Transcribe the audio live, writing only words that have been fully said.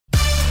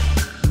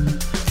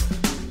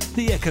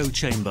The Echo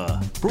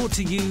Chamber, brought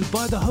to you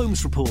by the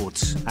Holmes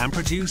Report and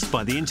produced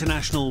by the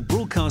international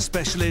broadcast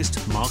specialist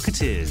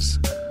Marketeers.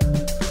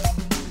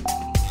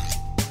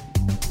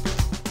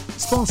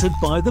 Sponsored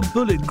by the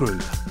Bullet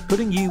Group,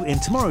 putting you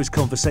in tomorrow's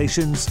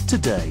conversations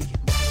today.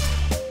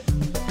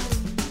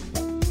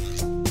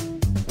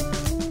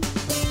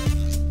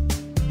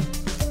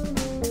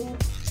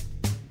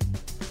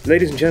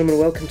 Ladies and gentlemen,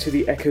 welcome to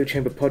the Echo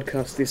Chamber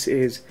podcast. This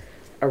is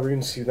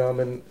Arun,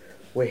 Sudhaman.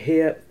 We're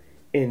here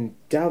in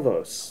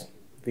Davos,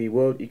 the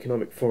World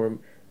Economic Forum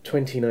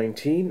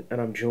 2019,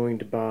 and I'm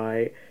joined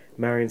by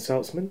Marian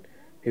Salzman,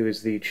 who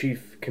is the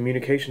Chief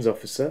Communications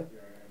Officer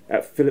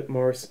at Philip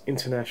Morris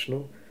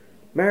International.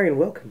 Marian,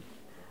 welcome.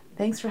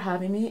 Thanks for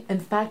having me. In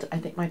fact, I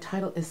think my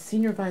title is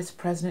Senior Vice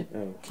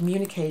President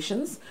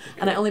Communications,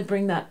 and I only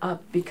bring that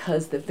up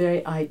because the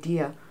very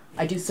idea,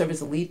 I do serve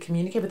as a lead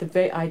communicator, but the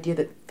very idea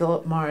that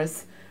Philip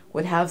Morris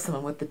would have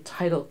someone with the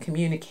title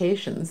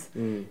Communications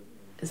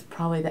is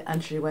probably the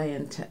entryway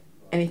into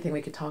anything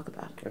we could talk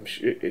about. I'm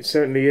sure it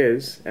certainly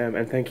is,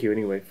 and thank you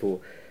anyway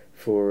for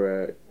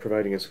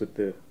providing us with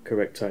the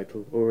correct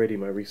title. Already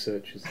my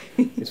research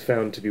is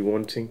found to be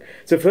wanting.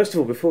 So first of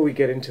all, before we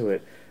get into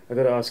it, I've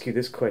got to ask you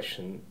this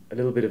question, a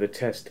little bit of a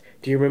test.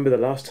 Do you remember the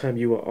last time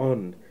you were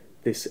on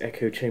this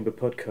Echo Chamber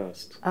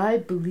podcast? I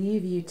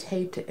believe you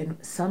taped it in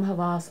some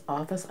Havas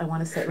office. I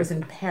want to say it was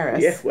in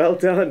Paris. Yeah, well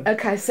done.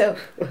 Okay, so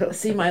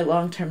see, my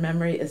long-term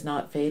memory is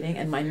not fading,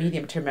 and my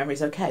medium-term memory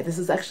is okay. This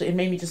is actually, it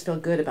made me just feel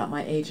good about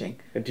my aging.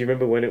 And do you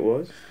remember when it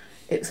was?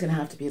 It's going to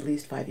have to be at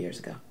least 5 years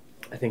ago.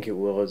 I think it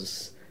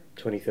was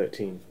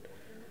 2013,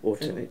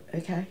 autumn.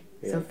 Okay,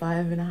 Yeah. so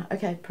 5.5.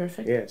 Okay,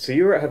 perfect. Yeah, so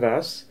you were at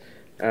Havas,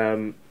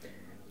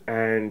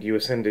 and you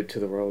ascended to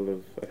the role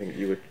of, I think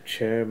you were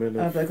chairman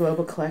of the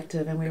Global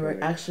Collective, and we were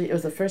actually, it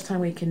was the first time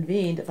we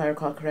convened, if I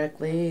recall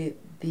correctly,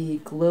 the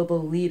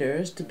global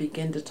leaders to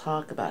begin to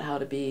talk about how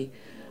to be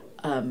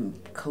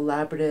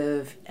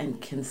collaborative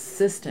and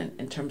consistent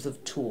in terms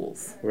of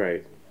tools.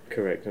 Right,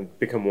 correct, and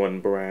become one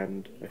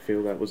brand. I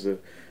feel that was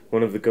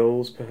one of the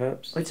goals,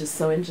 perhaps. Which is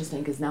so interesting,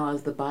 because now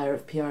as the buyer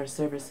of PR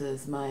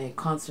services, my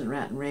constant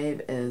rant and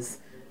rave is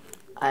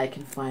I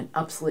can find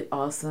absolutely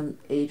awesome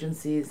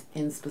agencies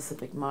in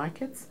specific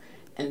markets,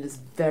 and it is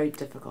very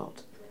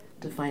difficult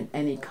to find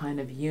any kind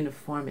of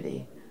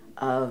uniformity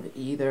of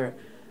either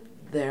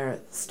their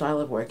style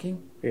of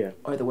working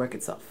or the work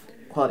itself,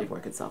 quality of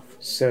work itself.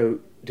 So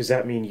does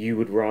that mean you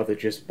would rather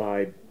just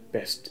buy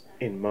best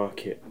in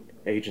market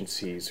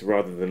agencies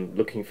rather than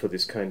looking for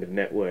this kind of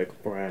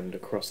network brand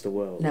across the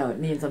world? No, it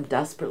means I'm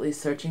desperately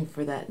searching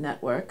for that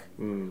network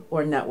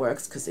or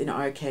networks, because in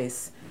our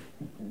case,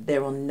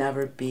 there will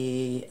never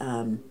be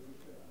an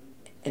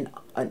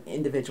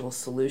individual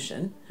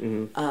solution.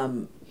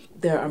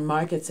 There are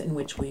markets in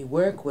which we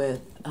work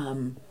with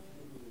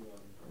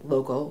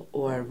local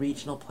or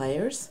regional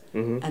players,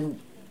 and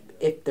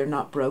if they're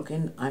not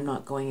broken, I'm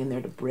not going in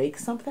there to break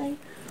something.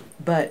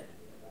 But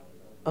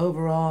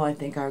overall, I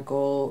think our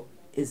goal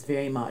is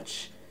very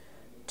much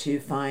to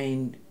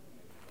find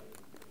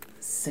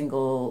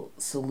single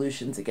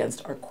solutions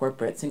against our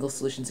corporate, single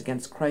solutions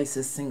against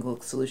crisis, single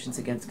solutions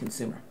against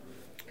consumer.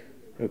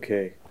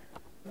 Okay.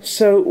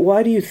 So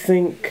why do you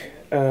think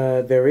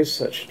there is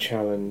such a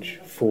challenge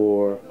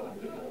for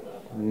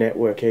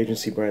network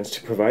agency brands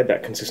to provide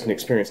that consistent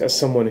experience, as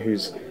someone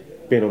who's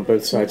been on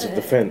both sides of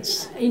the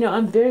fence? You know,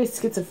 I'm very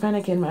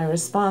schizophrenic in my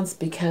response,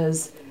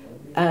 because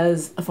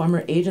as a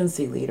former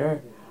agency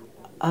leader,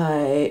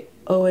 I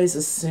always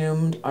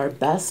assumed our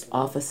best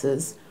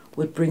offices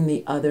would bring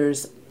the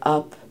others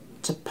up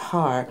to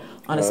par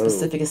on a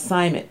specific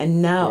assignment.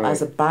 And now,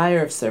 as a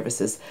buyer of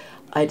services,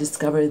 I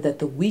discovered that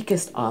the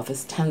weakest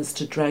office tends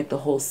to drag the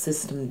whole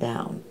system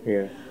down.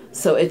 Yeah.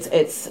 So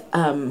it's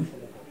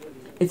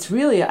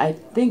really, I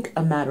think,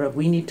 a matter of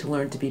we need to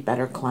learn to be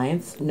better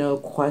clients, no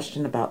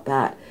question about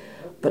that.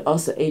 But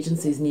also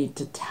agencies need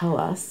to tell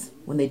us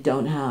when they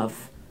don't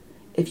have,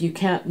 if you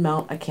can't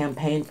mount a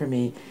campaign for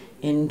me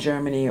in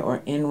Germany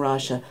or in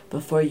Russia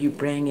before you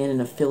bring in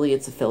an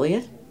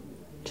affiliate,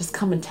 just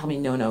come and tell me,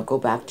 no, go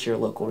back to your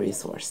local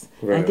resource.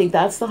 Right. And I think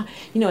that's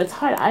it's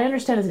hard. I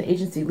understand as an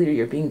agency leader,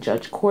 you're being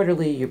judged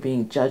quarterly, you're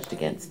being judged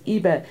against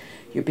EBIT,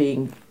 you're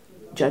being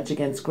judged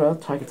against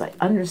growth targets. I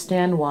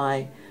understand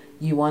why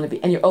you want to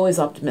be, and you're always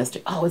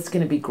optimistic. Oh, it's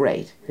going to be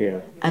great.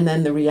 Yeah. And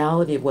then the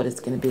reality of what it's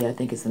going to be, I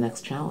think, is the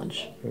next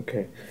challenge.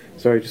 Okay.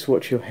 Sorry, just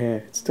watch your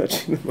hair. It's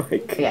touching the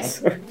mic. Okay.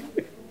 Sorry.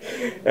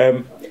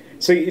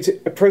 So it's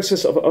a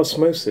process of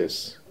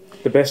osmosis.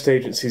 The best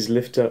agencies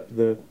lift up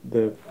the.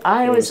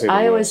 I always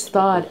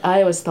thought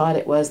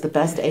it was the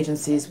best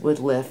agencies would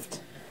lift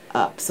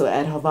up. So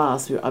at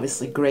Havas, we were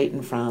obviously great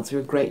in France. We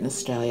were great in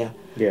Australia.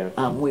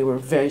 Yeah. We were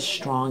very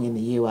strong in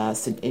the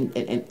U.S.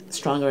 and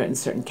stronger in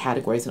certain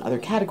categories and other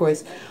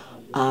categories.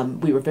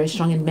 We were very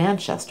strong in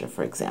Manchester,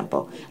 for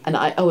example. And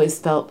I always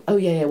felt,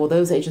 well,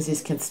 those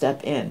agencies can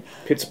step in.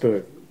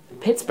 Pittsburgh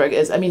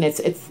is,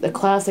 it's the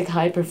classic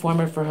high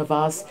performer for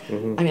Havas.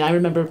 I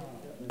remember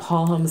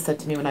Paul Holmes said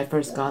to me when I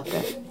first got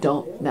there,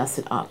 don't mess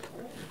it up.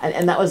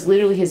 And that was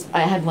literally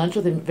I had lunch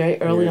with him very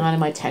early on in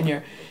my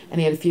tenure, and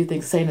he had a few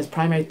things to say, and his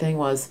primary thing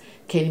was,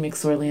 Katie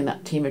McSorley and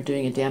that team are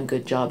doing a damn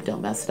good job,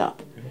 don't mess it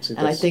up.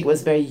 And I think it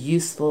was very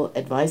useful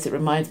advice. It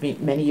reminds me,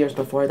 many years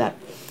before that,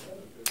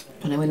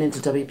 when I went into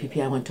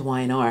WPP, I went to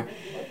Y&R,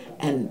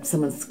 and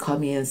someone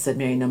called me in and said,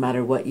 Mary, no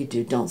matter what you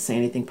do, don't say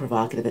anything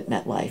provocative at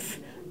MetLife.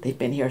 They've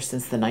been here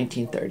since the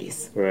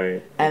 1930s.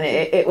 Right. And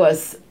it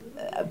was,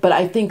 but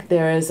I think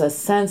there is a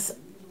sense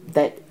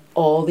that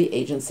all the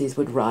agencies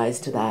would rise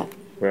to that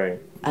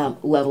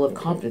level of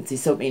competency.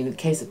 So, in the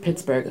case of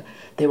Pittsburgh,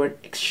 they were an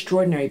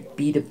extraordinary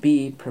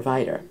B2B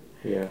provider.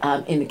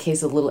 Yeah. In the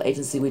case of the little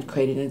agency we'd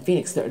created in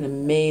Phoenix, they're an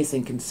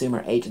amazing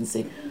consumer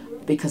agency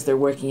because they're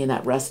working in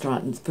that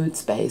restaurant and food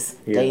space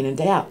day in and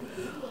day out.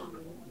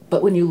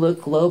 But when you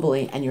look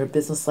globally and you're a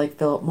business like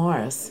Philip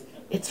Morris,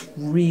 it's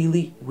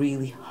really,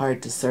 really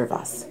hard to serve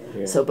us.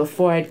 Yeah. So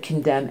before I'd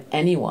condemn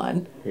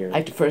anyone, I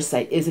have to first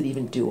say, is it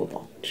even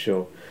doable?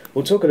 Sure.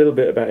 We'll talk a little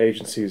bit about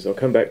agencies. I'll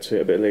come back to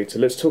it a bit later.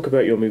 Let's talk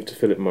about your move to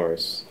Philip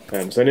Morris.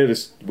 So I know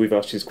we've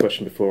asked you this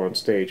question before on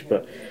stage,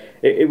 but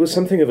it was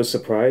something of a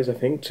surprise, I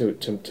think,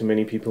 to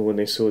many people when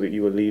they saw that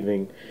you were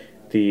leaving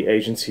the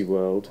agency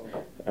world.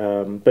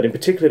 But in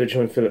particular to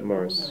join Philip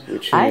Morris,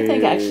 I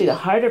think actually the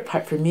harder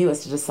part for me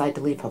was to decide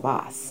to leave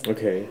Havas.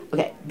 Okay,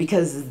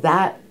 because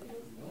that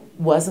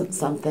wasn't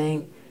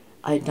something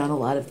I'd done a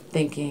lot of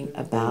thinking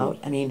about.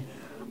 I mean,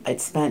 I'd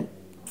spent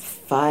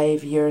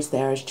 5 years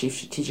there as chief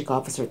strategic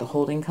officer at the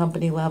holding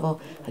company level,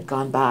 had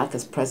gone back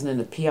as president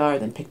of PR,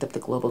 then picked up the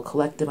Global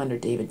Collective under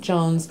David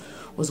Jones,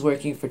 was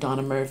working for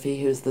Donna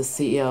Murphy, who's the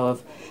CEO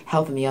of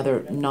Health and the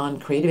other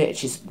non-creative.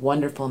 She's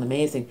wonderful and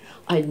amazing.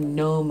 I had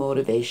no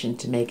motivation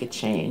to make a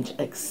change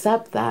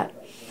except that,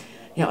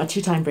 a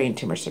two-time brain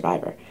tumor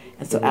survivor.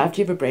 And so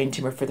after you have a brain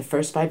tumor, for the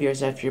first 5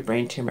 years after your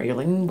brain tumor, you're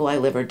like, will I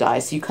live or die?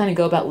 So you kind of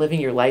go about living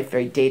your life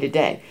very day to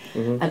day.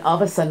 And all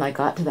of a sudden I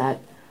got to that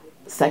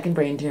second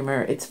brain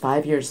tumor. It's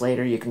 5 years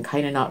later. You can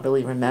kind of not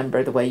really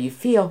remember the way you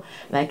feel.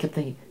 And I kept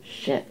thinking,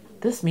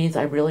 shit, this means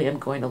I really am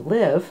going to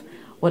live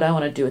what I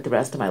want to do with the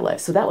rest of my life.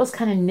 So that was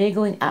kind of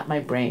niggling at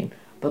my brain.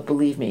 But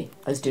believe me,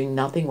 I was doing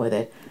nothing with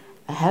it.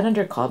 A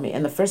headhunter called me,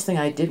 and the first thing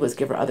I did was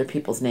give her other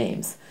people's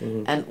names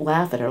and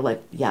laugh at her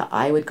like, yeah,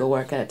 I would go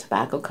work at a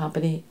tobacco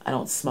company. I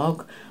don't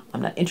smoke.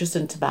 I'm not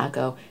interested in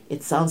tobacco.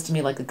 It sounds to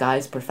me like a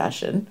guy's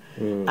profession.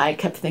 I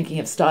kept thinking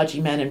of stodgy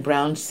men in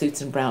brown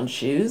suits and brown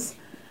shoes.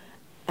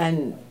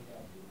 And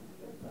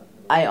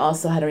I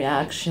also had a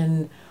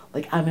reaction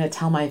like, I'm going to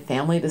tell my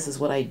family this is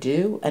what I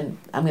do, and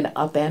I'm going to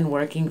upend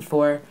working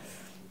for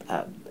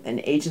an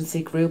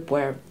agency group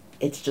where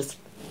it's just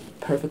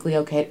perfectly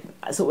okay.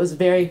 So it was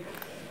very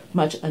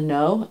much a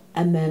no.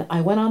 And then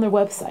I went on their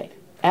website.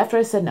 After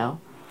I said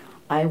no,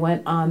 I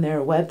went on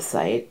their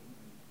website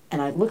and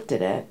I looked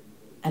at it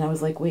and I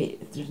was like,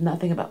 wait, there's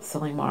nothing about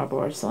selling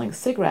Marlboro or selling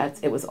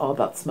cigarettes. It was all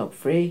about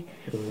smoke-free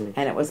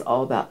and it was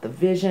all about the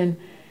vision.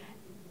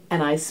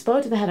 And I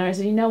spoke to the head and I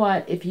said, you know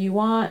what, if you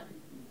want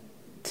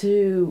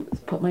to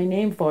put my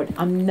name forward,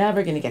 I'm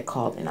never going to get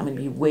called in. I'm going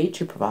to be way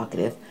too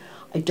provocative.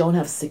 I don't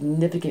have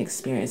significant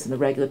experience in the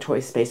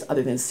regulatory space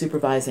other than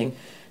supervising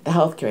the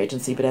healthcare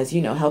agency. But as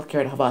you know,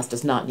 healthcare at Havas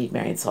does not need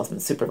Marian Salzman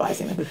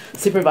supervising them.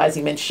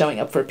 Supervising meant showing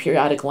up for a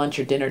periodic lunch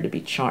or dinner to be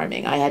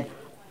charming. I had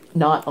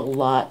not a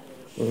lot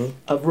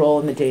of role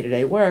in the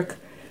day-to-day work.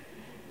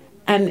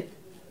 And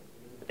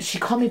she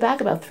called me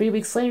back about 3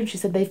 weeks later and she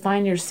said, they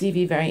find your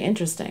CV very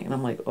interesting. And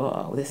I'm like,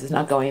 oh, this is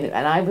not going.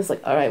 And I was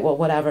like, all right, well,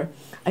 whatever.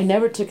 I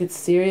never took it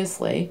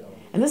seriously.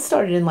 And this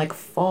started in like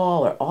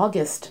fall or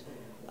August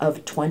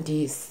of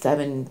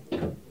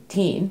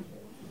 2017.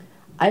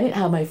 I didn't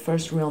have my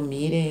first real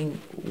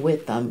meeting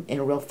with them in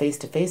a real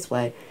face-to-face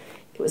way.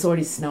 It was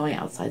already snowing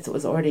outside, so it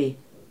was already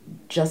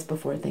just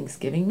before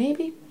Thanksgiving,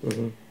 maybe.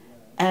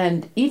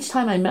 And each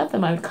time I met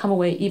them, I would come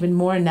away even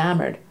more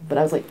enamored. But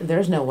I was like,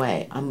 there's no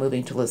way I'm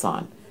moving to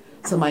Lausanne.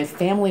 So my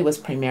family was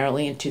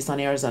primarily in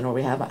Tucson, Arizona, where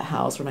we have a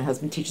house where my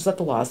husband teaches at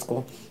the law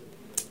school.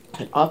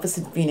 An office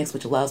in Phoenix,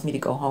 which allows me to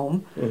go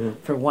home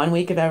for 1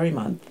 week of every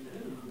month.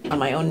 On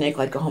my own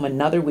nickel, I'd go home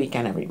another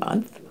weekend every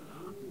month.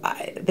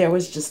 There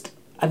was just,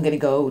 I'm going to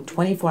go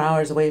 24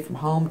 hours away from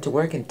home to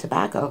work in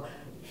tobacco.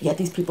 Yet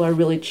these people are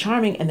really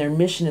charming and their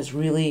mission is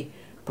really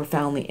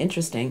profoundly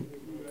interesting.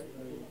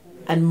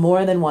 And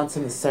more than once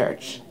in the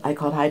search, I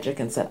called Heidrich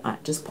and said,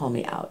 just pull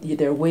me out.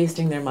 They're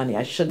wasting their money.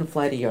 I shouldn't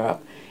fly to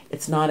Europe.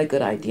 It's not a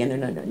good idea.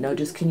 And they're, no,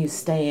 just can you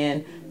stay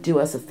in, do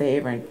us a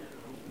favor? And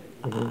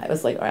I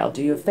was like, all right, I'll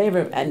do you a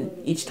favor. And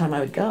each time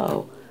I would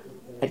go,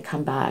 I'd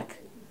come back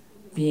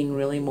being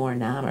really more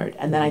enamored.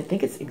 And then I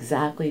think it's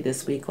exactly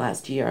this week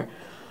last year,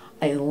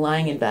 I was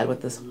lying in bed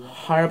with this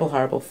horrible,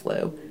 horrible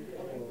flu.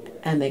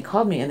 And they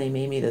called me and they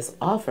made me this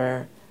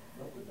offer.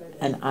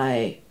 And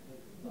I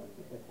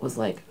was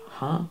like,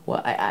 huh?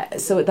 Well,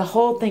 so the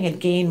whole thing had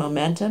gained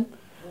momentum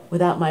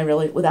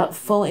without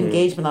full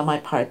engagement on my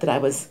part that I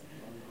was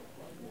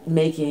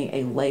making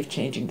a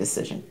life-changing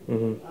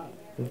decision.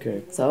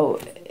 Okay. So,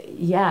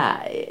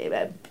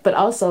 yeah, but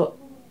also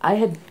I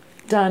had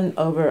done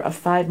over a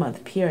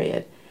 5-month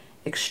period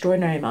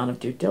extraordinary amount of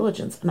due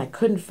diligence, and I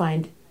couldn't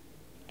find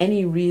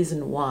any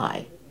reason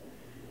why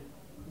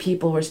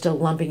people were still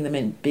lumping them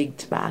in big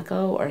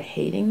tobacco or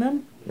hating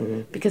them.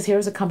 Because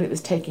here's a company that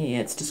was taking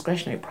its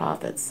discretionary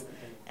profits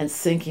and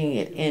sinking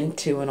it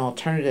into an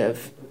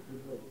alternative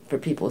for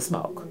people who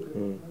smoke.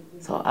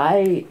 So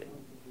I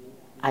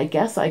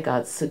guess I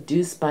got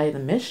seduced by the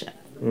mission.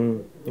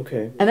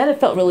 Okay. And then it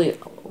felt really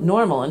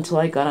normal until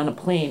I got on a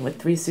plane with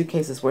 3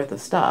 suitcases worth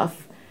of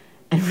stuff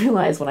and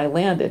realized when I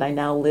landed, I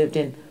now lived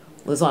in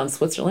Lausanne,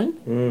 Switzerland.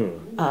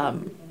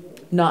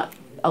 Not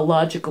a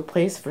logical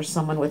place for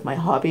someone with my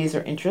hobbies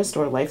or interest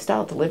or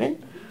lifestyle to live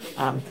in.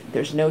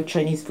 There's no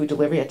Chinese food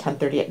delivery at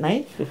 10:30 at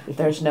night.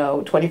 There's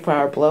no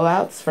 24-hour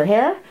blowouts for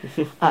hair.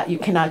 You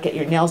cannot get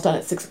your nails done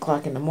at 6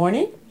 o'clock in the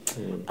morning.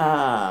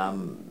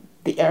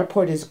 The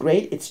airport is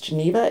great. It's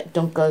Geneva. It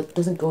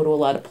doesn't go to a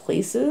lot of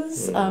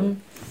places. So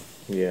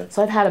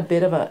I've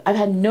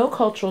had no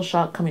cultural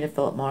shock coming to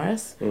Philip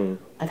Morris.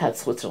 I've had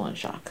Switzerland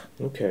shock.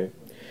 Okay.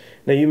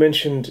 Now you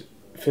mentioned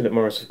Philip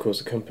Morris, of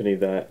course, a company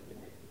that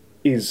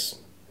is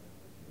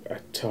a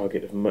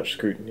target of much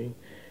scrutiny,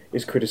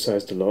 is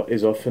criticised a lot,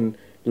 is often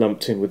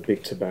lumped in with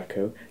big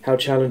tobacco. How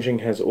challenging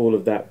has all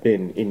of that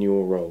been in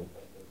your role?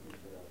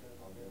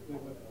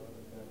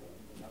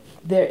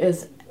 There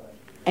is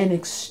an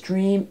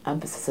extreme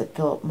emphasis at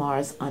Philip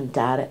Morris on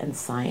data and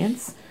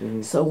science.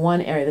 So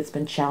one area that's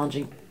been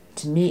challenging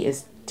to me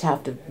is to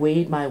have to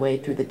wade my way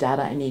through the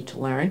data I need to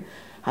learn,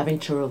 having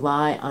to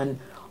rely on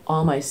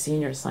all my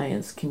senior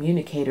science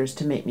communicators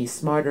to make me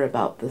smarter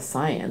about the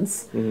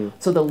science.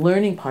 So the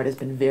learning part has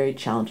been very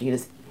challenging. It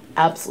is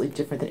absolutely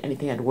different than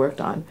anything I'd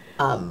worked on.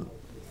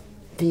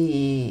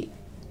 The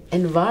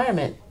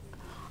environment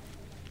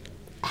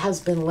has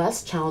been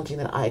less challenging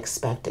than I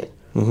expected.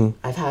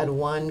 I've had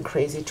one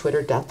crazy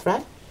Twitter death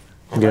threat.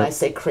 And when I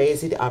say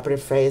crazy, the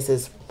operative phrase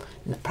is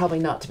probably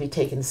not to be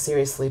taken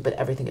seriously, but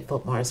everything at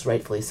Philip Morris,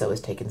 rightfully so,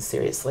 is taken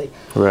seriously.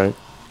 Right.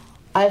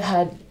 I've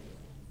had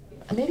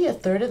maybe a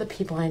third of the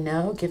people I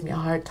know give me a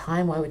hard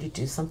time. Why would you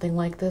do something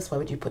like this? Why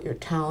would you put your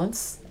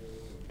talents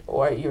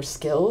or your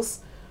skills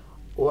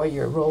or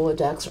your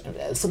Rolodex?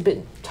 It's a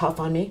bit tough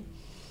on me.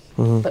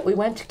 But we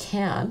went to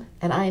Cannes,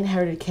 and I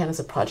inherited Cannes as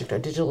a project. Our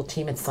digital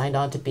team had signed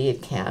on to be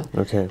at Cannes.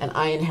 And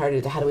I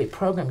inherited how do we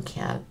program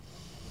Cannes.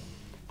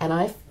 And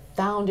I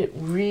found it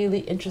really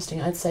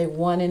interesting. I'd say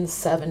 1 in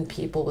 7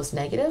 people was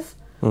negative.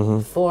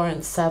 4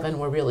 in 7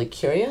 were really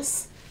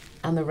curious.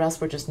 And the rest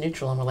were just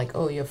neutral and were like,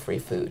 oh, you have free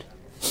food.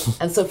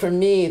 And so for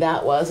me,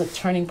 that was a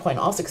turning point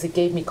also because it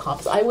gave me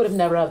confidence. I would have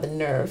never had the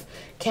nerve.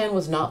 Cannes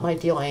was not my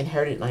deal. I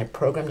inherited it and I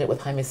programmed it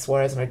with Jaime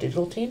Suarez and our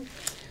digital team.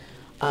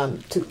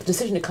 The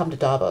decision to come to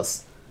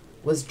Davos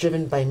was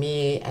driven by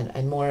me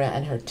and Maura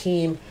and her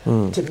team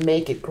to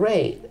make it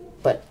great.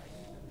 But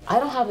I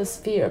don't have this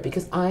fear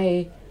because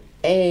I,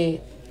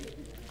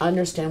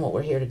 understand what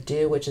we're here to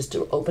do, which is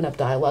to open up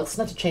dialogue. It's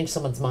not to change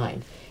someone's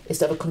mind. It's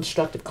to have a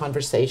constructive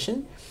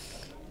conversation.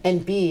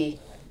 And B,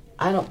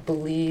 I don't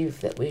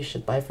believe that we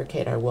should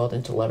bifurcate our world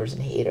into lovers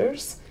and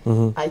haters.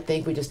 I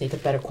think we just need to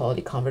better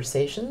quality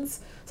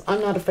conversations. So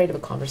I'm not afraid of a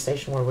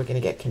conversation where we're going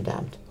to get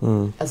condemned,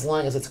 as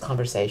long as it's a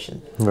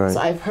conversation. So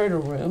I've heard a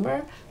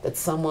rumor that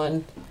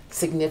someone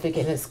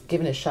significant has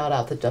given a shout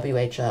out to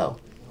WHO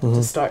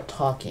to start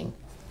talking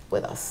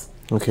with us.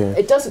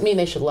 It doesn't mean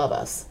they should love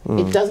us.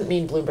 It doesn't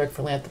mean Bloomberg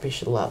Philanthropy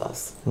should love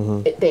us.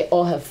 They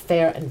all have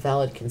fair and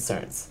valid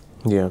concerns.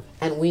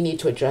 And we need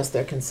to address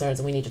their concerns,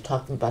 and we need to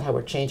talk to them about how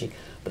we're changing.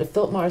 But if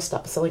Philip Morris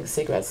stopped selling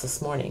cigarettes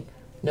this morning,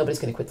 nobody's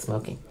going to quit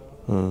smoking.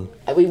 And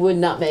we would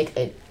not make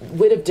a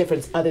whit of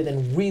difference other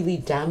than really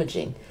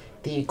damaging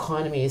the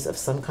economies of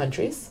some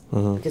countries,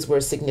 because we're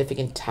a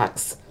significant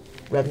tax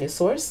revenue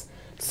source,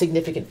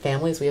 significant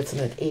families. We have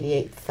something like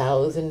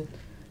 88,000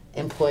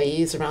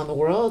 employees around the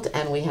world,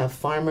 and we have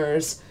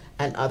farmers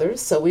and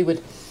others. So we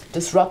would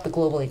disrupt the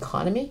global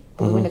economy,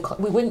 but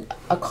we wouldn't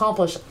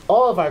accomplish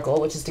all of our goal,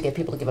 which is to get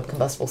people to give up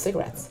combustible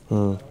cigarettes.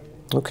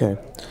 Okay.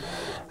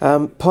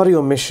 Part of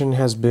your mission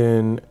has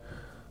been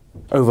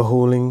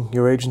overhauling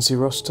your agency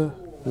roster.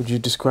 Would you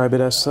describe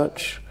it as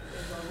such?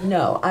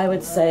 No, I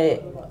would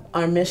say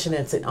our mission,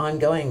 it's an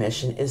ongoing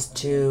mission, is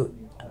to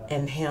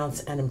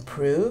enhance and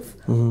improve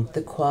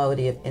the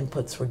quality of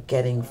inputs we're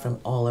getting from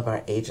all of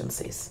our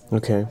agencies.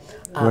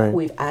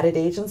 We've added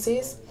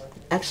agencies.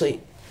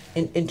 Actually,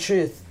 in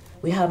truth,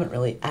 we haven't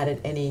really added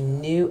any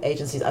new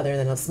agencies other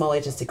than a small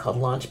agency called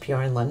Launch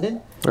PR in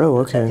London.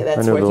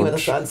 That's working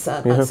with us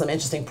on some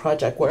interesting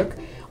project work.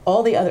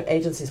 All the other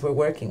agencies we're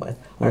working with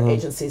are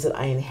agencies that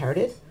I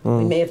inherited.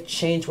 We may have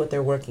changed what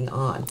they're working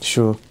on.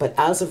 But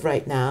as of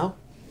right now,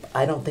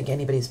 I don't think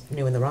anybody's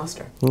new in the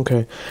roster.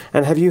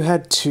 And have you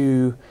had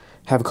to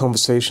have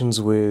conversations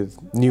with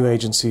new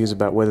agencies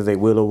about whether they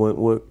will or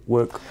won't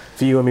work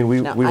for you? I mean,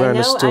 we ran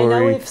a story. I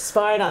know we've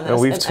sparred on this.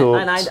 And we've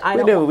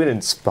talked. We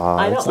didn't spar.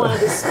 I don't want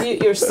to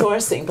dispute your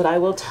sourcing, but I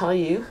will tell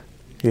you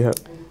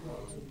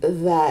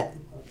that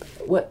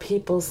what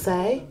people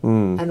say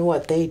and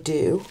what they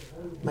do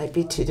might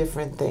be two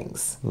different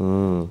things.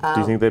 Do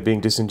you think they're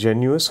being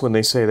disingenuous when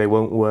they say they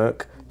won't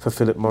work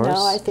Philip Morris?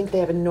 No, I think they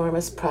have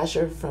enormous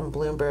pressure from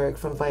Bloomberg,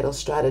 from Vital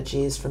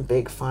Strategies, from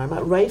Big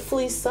Pharma,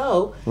 rightfully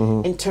so,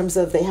 in terms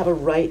of they have a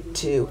right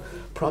to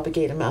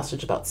propagate a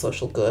message about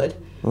social good.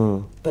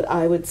 But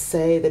I would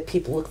say that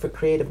people look for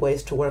creative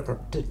ways to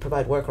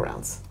provide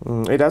workarounds.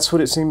 That's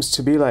what it seems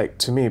to be like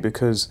to me,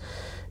 because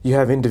you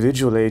have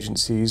individual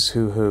agencies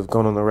who have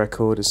gone on the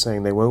record as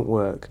saying they won't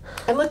work.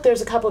 And look,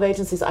 there's a couple of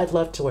agencies I'd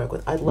love to work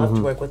with. I'd love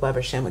to work with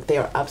Weber Shandwick. They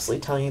are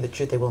absolutely telling you the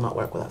truth. They will not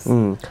work with us.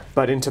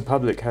 But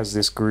Interpublic has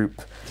this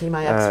group, Team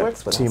IX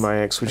works with Team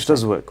us. IX, which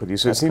does work with you.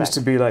 So That's it seems correct.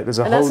 to be like there's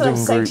a and that's holding what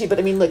I'm saying group. to you, but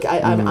I mean, look,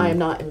 I am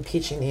not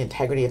impeaching the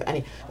integrity of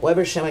any.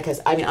 Weber Shandwick has,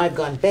 I mean, I've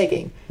gone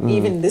begging.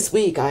 Even this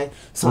week, I'm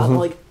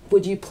like,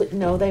 would you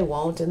no, they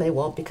won't, and they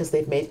won't, because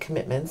they've made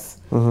commitments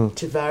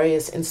to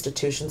various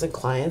institutions and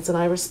clients, and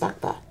I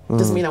respect that.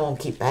 Doesn't mean I won't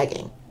keep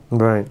begging.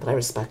 Right. But I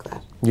respect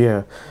that.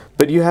 Yeah.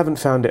 But you haven't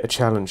found it a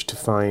challenge to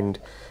find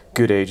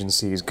good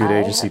agencies, good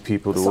agency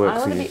people to work for you?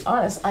 So I'm going to be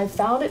honest, I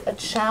found it a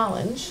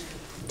challenge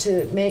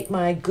to make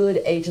my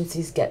good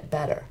agencies get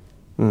better.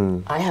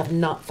 I have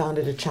not found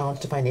it a challenge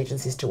to find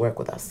agencies to work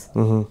with us.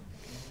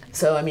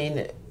 So, I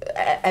mean,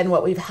 and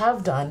what we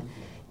have done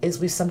is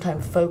we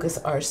sometimes focus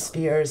our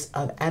spheres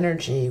of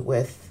energy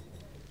with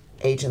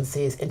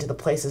agencies into the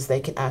places they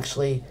can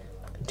actually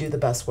do the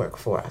best work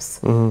for us.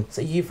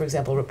 So you, for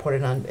example,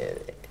 reported on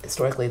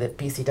historically that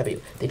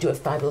BCW, they do a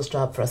fabulous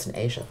job for us in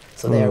Asia.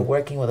 So they are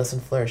working with us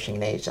and flourishing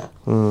in Asia.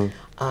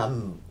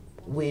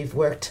 We've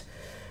worked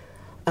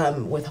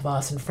with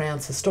Havas in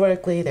France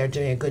historically. They're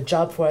doing a good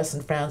job for us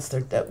in France.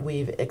 That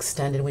we've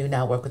extended. We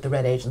now work with the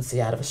Red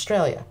Agency out of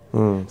Australia.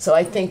 So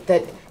I think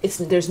that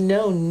there's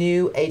no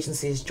new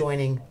agencies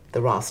joining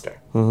the roster.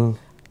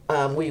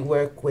 We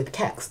work with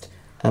Kext,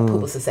 a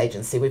Publicis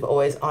agency. We've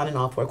always on and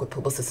off worked with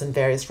Publicis in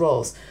various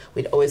roles.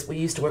 We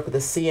used to work with the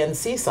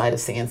CNC side of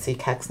CNC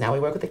Kext. Now we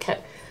work with the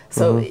Kext.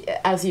 So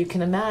as you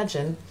can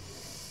imagine,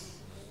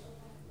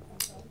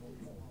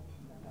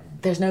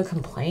 there's no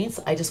complaints.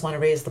 I just want to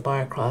raise the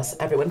bar across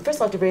everyone. First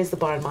of all, I have to raise the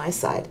bar on my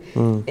side.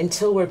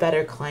 Until we're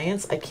better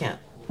clients, I can't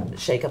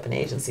shake up an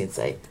agency and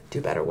say, do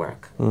better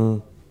work.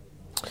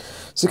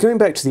 So going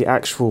back to the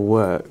actual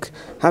work,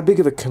 how big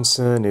of a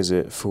concern is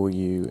it for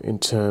you in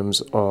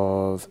terms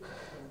of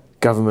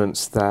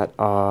governments that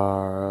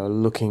are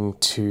looking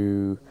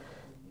to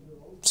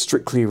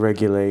strictly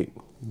regulate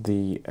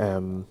the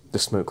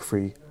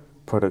smoke-free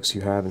products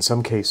you have, in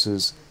some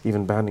cases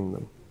even banning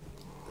them?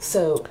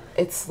 So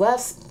it's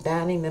less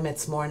banning them,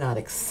 it's more not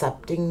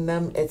accepting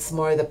them. It's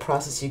more the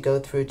process you go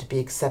through to be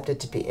accepted,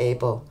 to be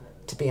able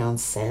to be on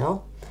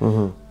sale.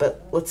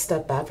 But let's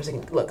step back for a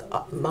second.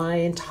 Look, my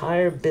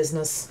entire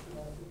business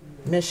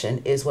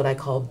mission is what I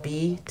call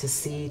B to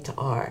C to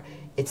R.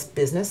 It's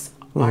business,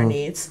 our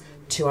needs,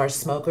 to our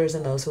smokers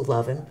and those who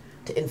love him,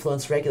 to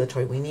influence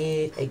regulatory. We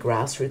need a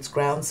grassroots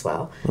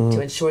groundswell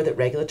to ensure that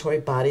regulatory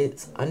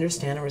bodies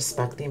understand and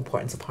respect the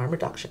importance of harm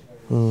reduction.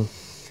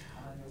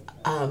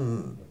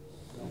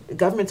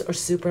 Governments are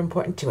super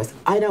important to us.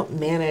 I don't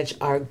manage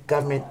our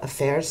government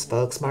affairs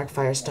folks. Mark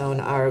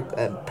Firestone, our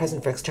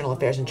President for External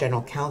Affairs and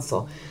General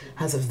Counsel,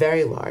 has a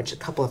very large, a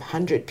couple of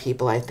hundred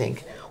people, I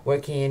think,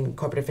 working in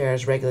corporate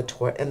affairs,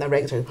 regulatory, and the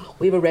regulatory.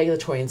 We have a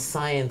regulatory and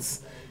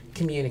science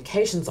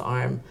communications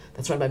arm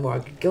that's run by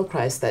Maura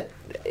Gilchrist that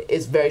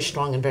is very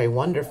strong and very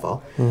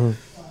wonderful.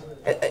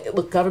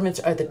 Look, governments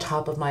are at the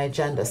top of my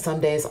agenda. Some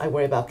days I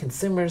worry about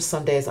consumers.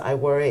 Some days I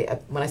worry,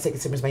 when I say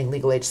consumers, I mean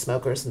legal age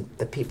smokers and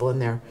the people in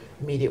their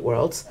immediate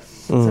worlds.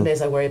 Some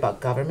days I worry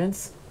about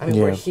governments. I mean,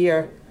 we're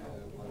here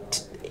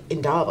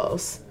in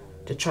Davos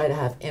to try to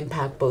have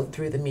impact both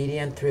through the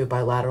media and through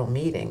bilateral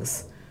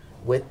meetings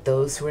with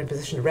those who are in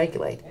position to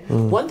regulate.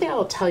 One thing I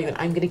will tell you, and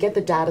I'm going to get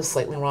the data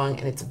slightly wrong,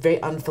 and it's very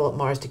un-Philip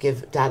Morris to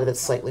give data that's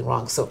slightly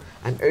wrong, so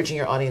I'm urging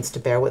your audience to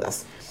bear with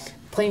us.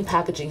 Plain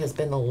packaging has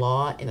been the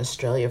law in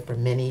Australia for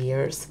many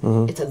years.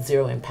 It's had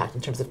zero impact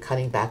in terms of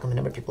cutting back on the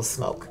number of people who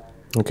smoke.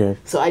 Okay.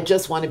 So I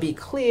just want to be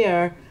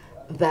clear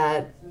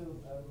that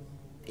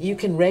you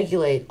can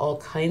regulate all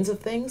kinds of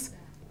things.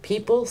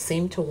 People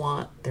seem to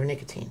want their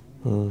nicotine.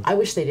 I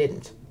wish they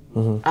didn't.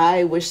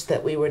 I wish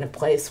that we were in a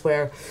place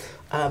where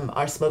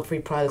our smoke-free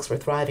products were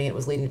thriving. It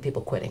was leading to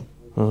people quitting.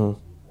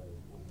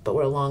 But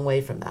we're a long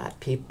way from that.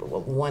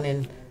 1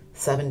 in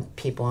 7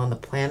 people on the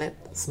planet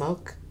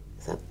smoke.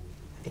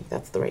 I think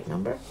that's the right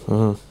number.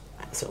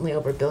 Certainly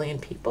over 1 billion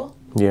people.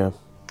 Yeah.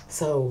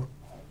 So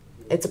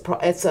it's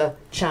a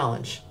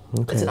challenge.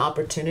 Okay. It's an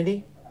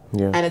opportunity.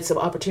 Yeah. And it's an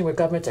opportunity where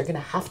governments are going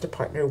to have to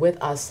partner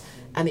with us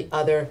and the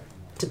other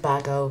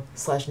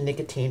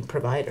tobacco/nicotine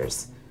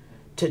providers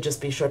to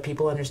just be sure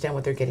people understand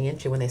what they're getting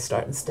into when they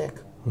start and stick.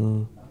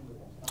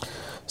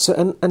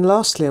 So, and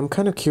lastly, I'm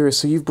kind of curious.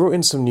 So you've brought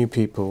in some new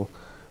people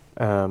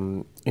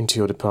into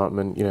your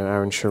department,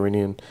 Arun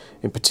Sharinian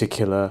in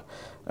particular.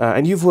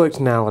 And you've worked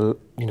now,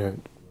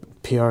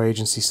 PR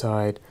agency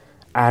side,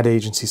 ad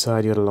agency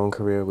side. You had a long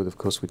career with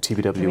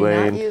TBWA. Can we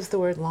not use the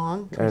word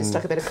long? Can we just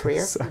talk about a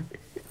career?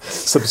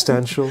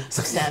 Substantial.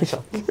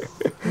 Substantial.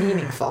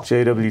 Meaningful.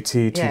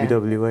 JWT,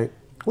 TBWA.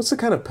 What's the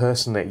kind of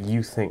person that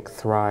you think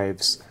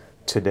thrives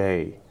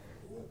today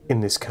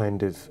in this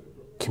kind of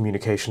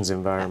communications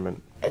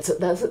environment?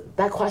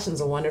 That question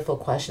is a wonderful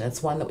question.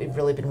 It's one that we've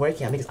really been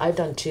working on because I've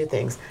done two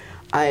things.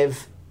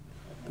 I've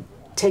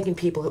taken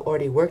people who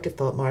already worked at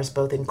Philip Morris,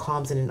 both in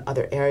comms and in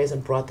other areas,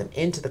 and brought them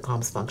into the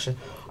comms function.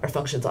 Our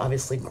function's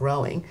obviously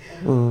growing.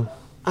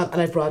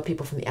 And I've brought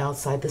people from the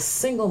outside. The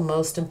single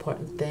most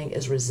important thing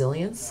is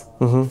resilience,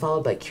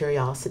 followed by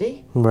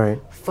curiosity,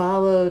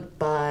 followed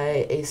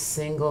by a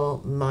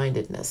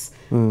single-mindedness.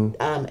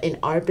 In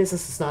our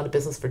business, it's not a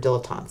business for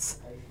dilettantes.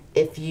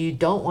 If you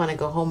don't want to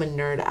go home and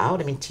nerd out,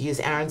 I mean, to use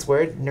Aaron's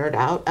word, nerd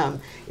out,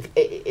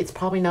 it's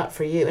probably not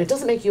for you. And it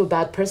doesn't make you a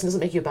bad person, it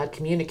doesn't make you a bad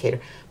communicator,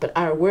 but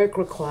our work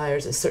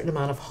requires a certain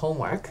amount of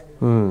homework.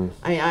 I mean,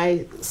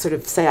 I sort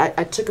of say,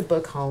 I took a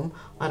book home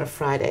on a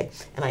Friday,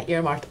 and I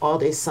earmarked all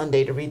day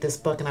Sunday to read this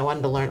book, and I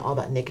wanted to learn all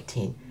about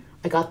nicotine.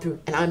 I got through,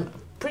 and I'm a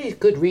pretty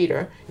good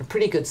reader and a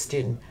pretty good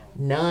student.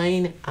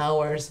 9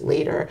 hours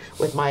later,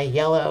 with my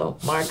yellow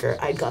marker,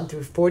 I'd gone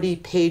through 40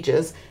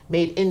 pages,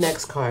 made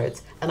index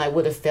cards, and I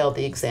would have failed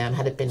the exam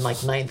had it been like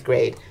 9th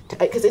grade,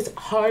 because it's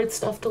hard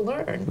stuff to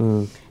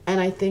learn. And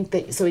I think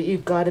that, so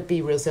you've got to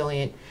be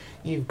resilient,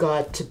 you've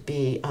got to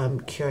be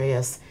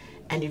curious,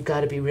 and you've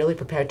got to be really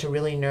prepared to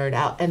really nerd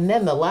out. And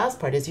then the last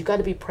part is you've got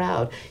to be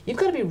proud. You've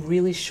got to be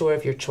really sure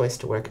of your choice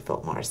to work at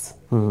Philip Morris.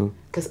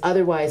 Because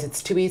otherwise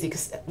it's too easy,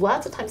 because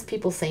lots of times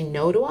people say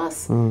no to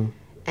us,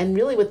 and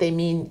really what they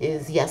mean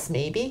is yes,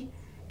 maybe.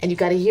 And you've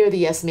got to hear the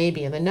yes,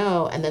 maybe, and the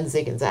no, and then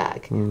zig and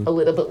zag. A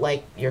little bit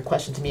like your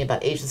question to me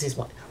about agencies.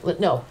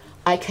 No,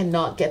 I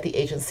cannot get the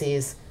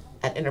agencies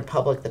at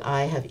Interpublic that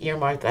I have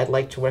earmarked that I'd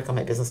like to work on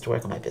my business to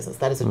work on my business.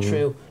 That is a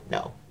true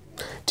no.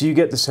 Do you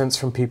get the sense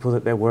from people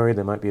that they're worried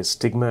there might be a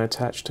stigma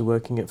attached to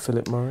working at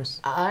Philip Morris?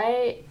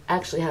 I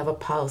actually have a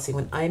policy.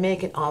 When I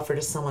make an offer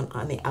to someone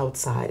on the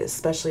outside,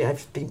 especially I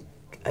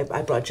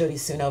brought Jody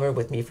Soon over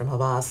with me from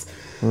Havas.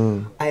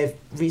 I've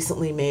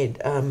recently made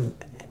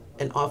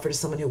an offer to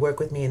someone who worked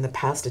with me in the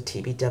past at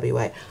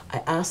TBWA.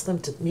 I asked them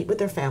to meet with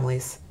their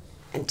families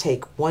and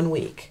take 1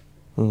 week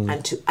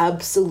and to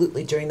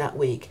absolutely, during that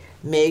week,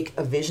 make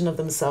a vision of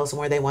themselves and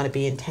where they want to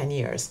be in 10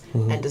 years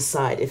and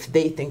decide if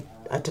they think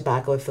a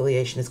tobacco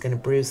affiliation is going to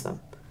bruise them.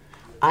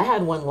 I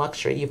had one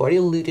luxury. You've already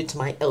alluded to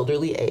my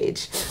elderly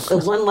age. The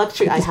one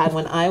luxury I had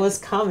when I was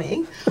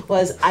coming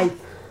was I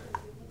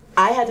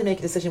had to make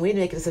a decision. We had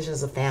to make a decision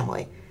as a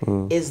family.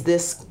 Is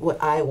this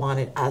what I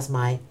wanted as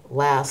my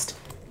last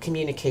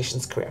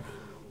communications career?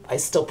 I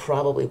still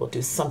probably will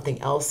do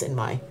something else in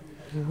my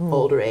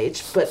older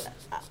age. But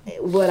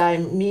what I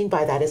mean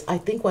by that is I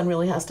think one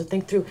really has to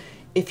think through,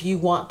 if you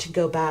want to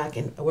go back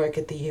and work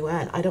at the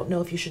UN, I don't know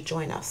if you should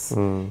join us.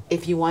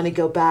 If you want to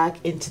go back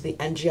into the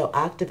NGO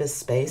activist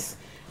space,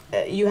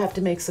 you have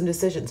to make some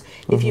decisions.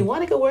 If you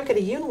want to go work at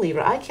a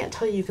Unilever, I can't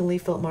tell you can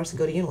leave Philip Morris and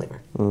go to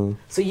Unilever.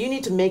 So you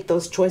need to make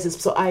those choices.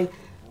 So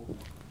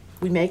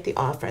we make the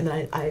offer, and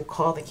then I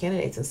call the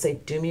candidates and say,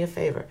 do me a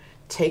favor.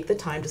 Take the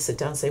time to sit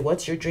down and say,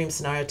 what's your dream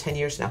scenario 10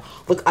 years from now?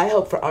 Look, I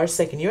hope for our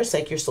sake and your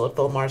sake, you're still at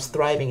Philip Morris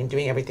thriving and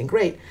doing everything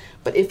great.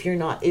 But if you're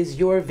not, is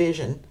your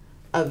vision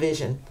a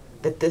vision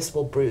that this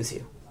will bruise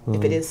you?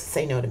 If it is,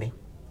 say no to me.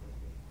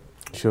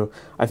 Sure.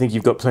 I think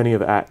you've got plenty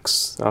of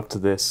acts after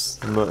this.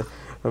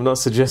 I'm not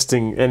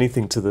suggesting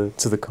anything to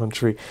the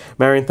contrary.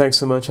 Marian, thanks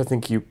so much. I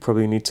think you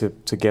probably need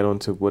to get on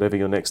to whatever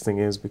your next thing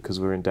is, because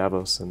we're in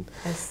Davos and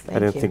I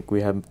don't think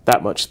we have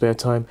that much spare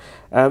time.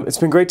 It's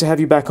been great to have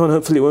you back on.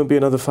 Hopefully it won't be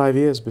another 5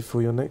 years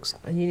before your next.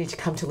 And you need to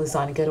come to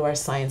Lausanne and go to our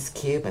Science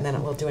Cube, and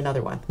then we'll do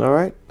another one. All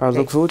right. I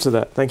look forward to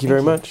that. Thank you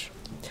very much.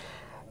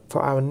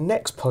 For our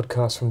next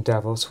podcast from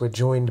Davos, we're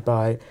joined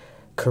by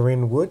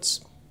Corinne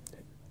Woods,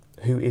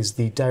 who is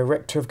the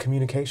Director of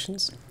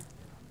Communications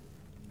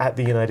at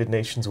the United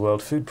Nations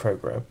World Food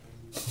Programme.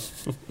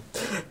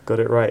 Got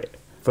it right.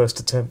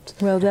 First attempt.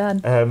 Well done.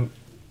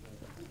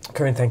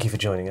 Corinne, thank you for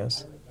joining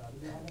us.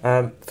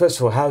 First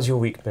of all, how's your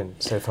week been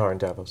so far in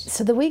Davos?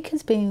 So the week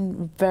has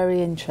been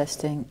very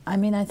interesting. I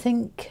mean, I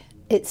think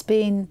it's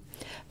been,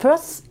 for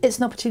us, it's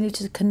an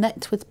opportunity to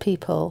connect with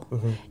people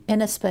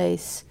in a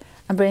space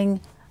and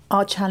bring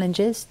our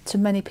challenges to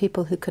many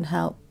people who can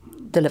help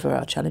deliver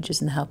our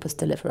challenges and help us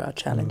deliver our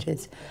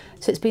challenges.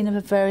 So it's been a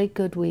very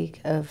good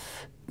week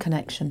of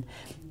connection.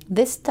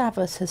 This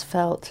Davos has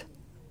felt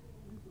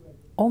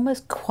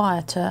almost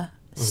quieter,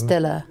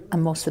 stiller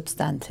and more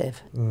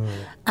substantive.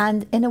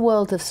 And in a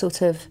world of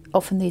sort of,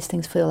 often these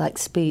things feel like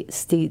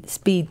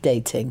speed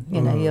dating,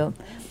 you know,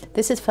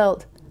 this has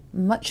felt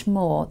much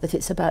more that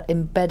it's about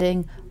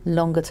embedding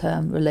longer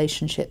term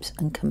relationships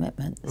and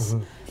commitments.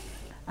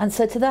 And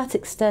so to that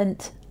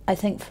extent, I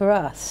think for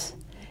us,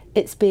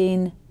 it's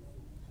been,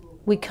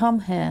 we come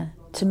here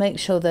to make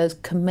sure those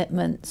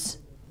commitments,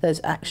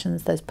 those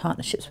actions, those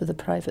partnerships with the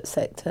private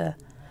sector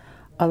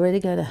are really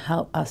going to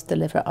help us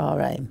deliver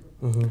our aim.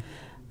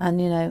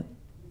 And, you know,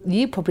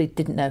 you probably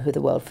didn't know who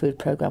the World Food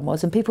Programme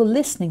was, and people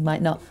listening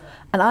might not.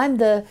 And I'm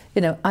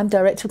I'm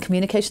Director of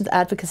Communications,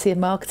 Advocacy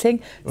and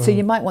Marketing, so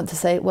you might want to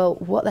say, well,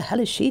 what the hell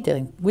is she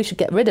doing? We should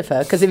get rid of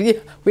her, because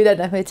we don't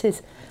know who it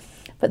is.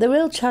 But the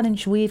real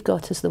challenge we've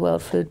got as the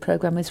World Food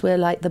Programme is we're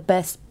like the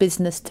best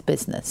business to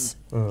business.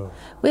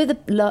 We're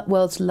the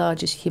world's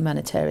largest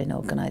humanitarian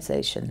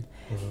organisation.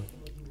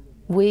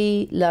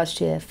 We,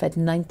 last year, fed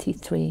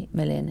 93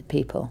 million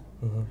people.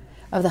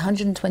 Of the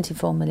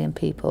 124 million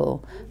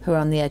people who are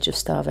on the edge of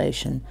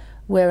starvation,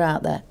 we're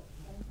out there.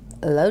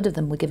 A load of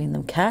them, we're giving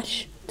them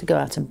cash to go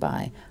out and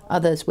buy.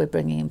 Others, we're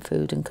bringing in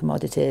food and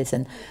commodities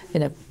and,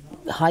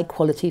 high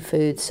quality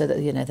food so that,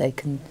 they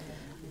can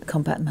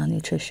combat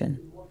malnutrition.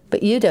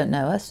 But you don't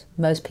know us.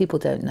 Most people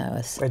don't know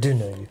us. I do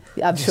know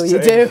you. I'm sure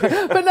you do.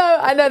 But no,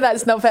 I know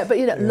that's not fair.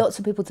 But, lots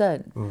of people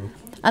don't.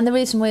 And the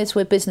reason is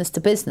we're business to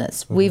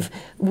business.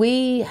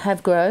 We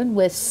have grown.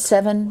 We're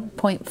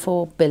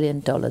 $7.4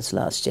 billion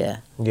last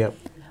year. Yep.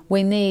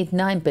 We need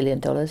 $9 billion.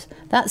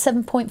 That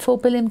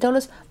 $7.4 billion,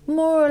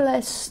 more or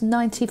less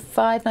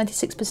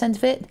 96%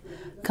 of it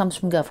comes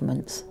from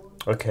governments.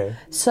 Okay.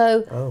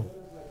 So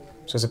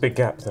there's a big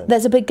gap then.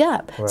 There's a big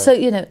gap. Right. So,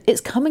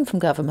 it's coming from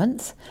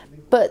governments,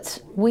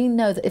 but we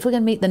know that if we're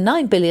going to meet the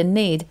 9 billion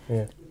need,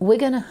 we're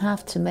going to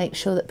have to make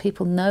sure that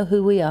people know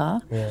who we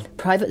are.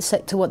 Private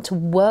sector want to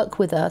work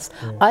with us,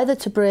 either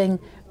to bring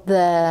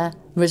their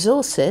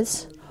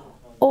resources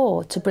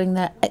or to bring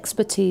their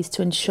expertise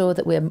to ensure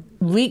that we're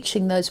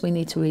reaching those we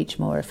need to reach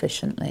more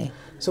efficiently.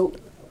 So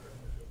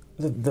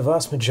the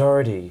vast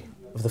majority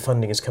of the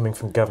funding is coming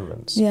from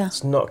governments. Yeah.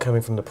 It's not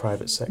coming from the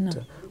private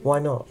sector. No. Why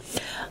not?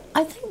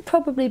 I think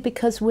probably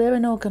because we're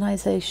an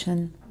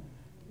organisation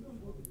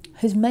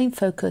whose main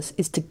focus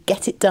is to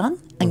get it done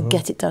and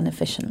get it done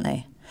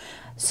efficiently.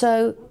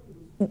 So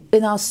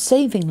in our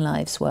Saving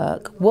Lives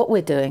work, what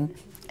we're doing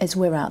is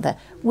we're out there.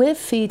 We're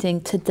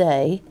feeding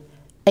today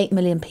 8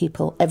 million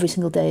people every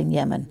single day in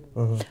Yemen.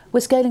 We're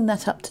scaling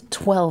that up to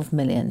 12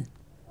 million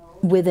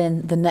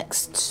within the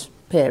next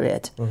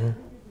period.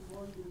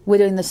 We're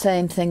doing the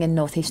same thing in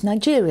northeast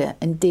Nigeria,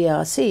 in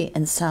DRC,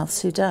 in South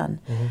Sudan.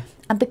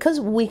 And because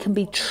we can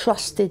be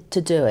trusted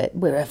to do it,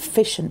 we're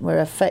efficient, we're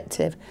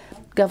effective,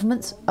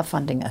 governments are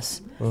funding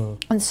us.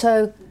 And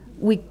so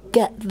we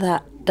get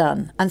that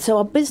done. And so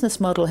our business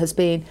model has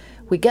been,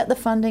 we get the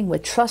funding, we're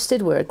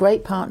trusted, we're a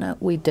great partner,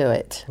 we do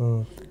it.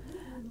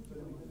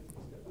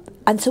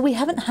 And so we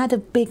haven't had a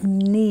big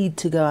need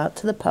to go out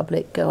to the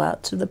public, go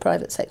out to the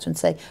private sector and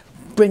say,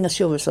 bring us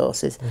your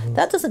resources.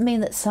 That doesn't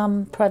mean that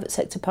some private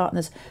sector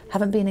partners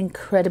haven't been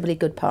incredibly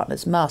good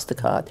partners.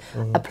 MasterCard,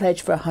 a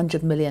pledge for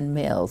 100 million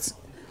meals,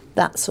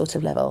 that sort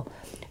of level.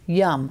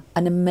 Yum,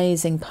 an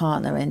amazing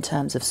partner in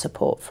terms of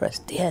support for us,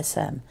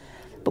 DSM.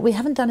 But we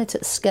haven't done it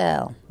at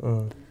scale.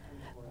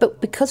 But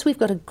because we've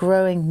got a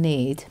growing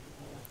need,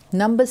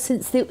 numbers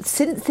since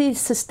the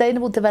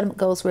Sustainable Development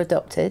Goals were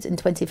adopted in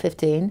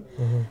 2015,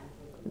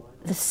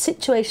 the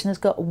situation has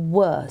got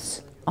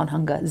worse on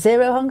hunger.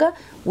 Zero hunger,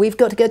 we've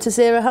got to go to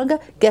zero hunger.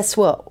 Guess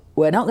what?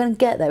 We're not going to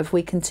get there if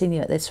we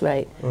continue at this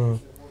rate.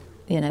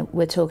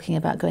 We're talking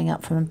about going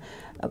up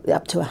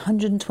to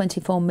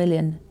 124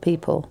 million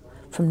people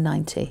from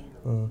 90.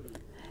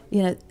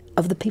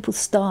 Of the people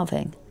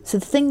starving. So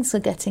things are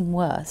getting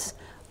worse.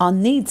 Our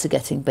needs are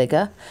getting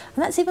bigger.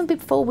 And that's even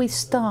before we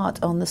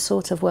start on the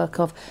sort of work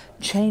of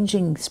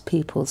changing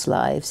people's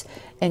lives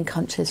in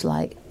countries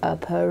like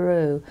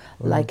Peru,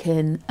 like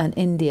in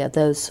India,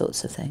 those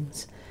sorts of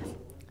things.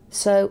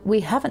 So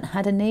we haven't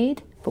had a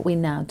need, but we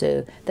now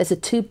do. There's a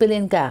 2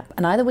 billion gap,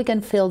 and either we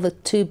can fill the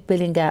 2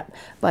 billion gap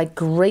by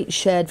great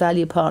shared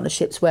value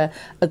partnerships where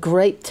a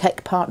great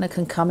tech partner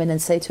can come in and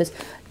say to us,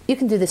 you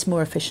can do this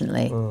more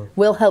efficiently.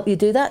 We'll help you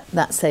do that.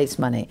 That saves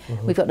money.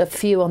 We've got a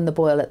few on the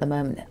boil at the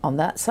moment on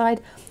that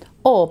side.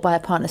 Or by a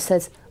partner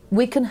says,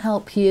 we can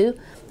help you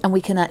and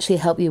we can actually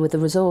help you with the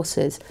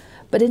resources.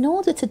 But in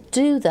order to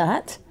do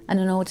that, and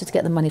in order to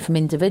get the money from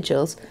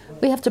individuals,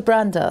 we have to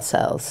brand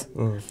ourselves.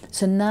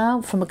 So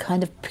now, from a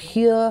kind of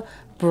pure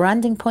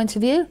branding point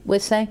of view, we're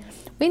saying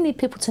we need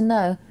people to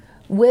know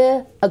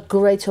we're a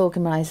great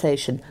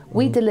organisation.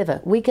 We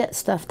deliver, we get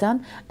stuff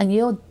done, and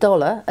your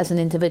dollar as an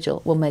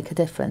individual will make a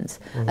difference.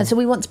 And so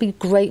we want to be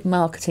great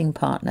marketing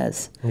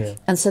partners.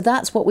 And so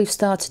that's what we've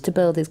started to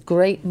build, is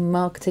great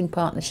marketing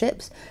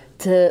partnerships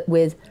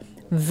with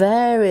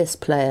various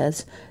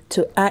players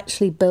to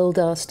actually build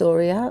our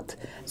story out.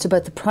 So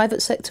both the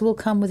private sector will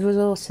come with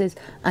resources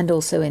and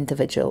also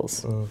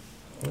individuals.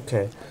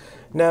 Okay.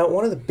 Now,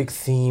 one of the big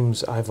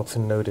themes I've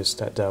often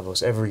noticed at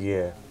Davos every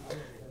year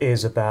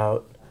is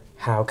about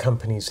how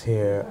companies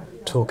here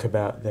talk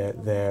about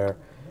their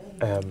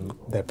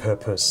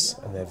purpose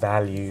and their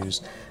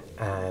values,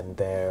 and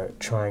they're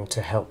trying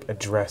to help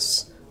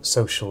address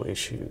social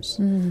issues.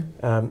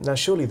 Now,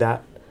 surely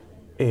that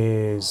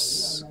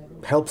is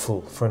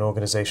helpful for an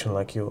organisation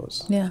like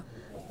yours. Yeah.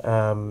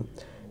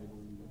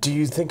 Do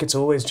you think it's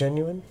always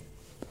genuine?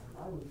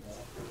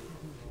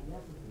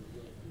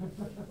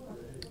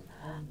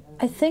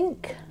 I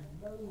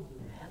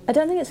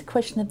don't think it's a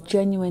question of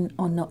genuine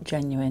or not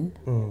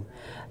genuine,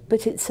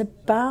 but it's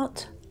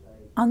about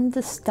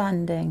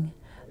understanding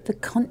the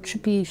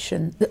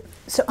contribution,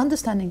 so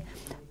understanding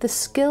the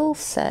skill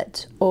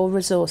set or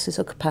resources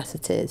or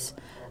capacities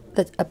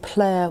that a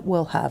player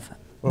will have.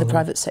 the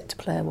private sector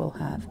player will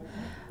have.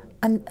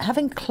 And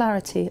having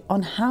clarity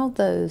on how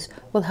those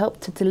will help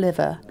to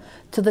deliver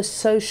to the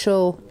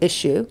social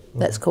issue,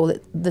 let's call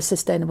it the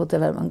Sustainable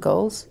Development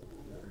Goals,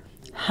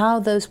 how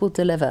those will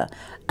deliver,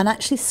 and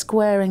actually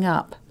squaring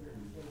up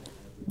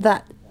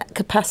that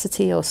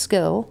capacity or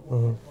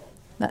skill,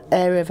 that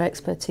area of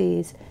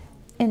expertise,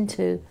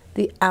 into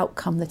the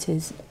outcome that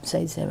is,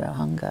 say, zero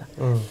hunger.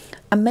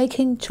 And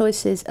making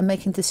choices and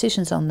making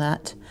decisions on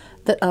that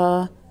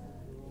are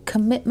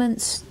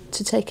commitments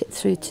to take it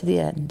through to the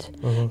end.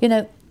 You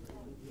know,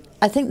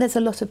 I think there's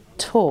a lot of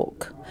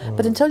talk,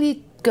 but until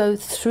you go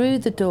through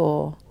the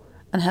door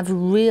and have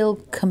real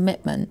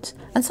commitment,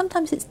 and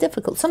sometimes it's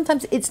difficult,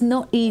 sometimes it's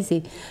not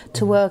easy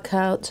to work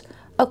out,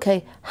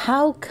 okay,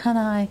 how can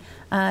I,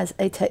 as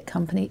a tech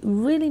company,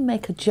 really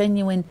make a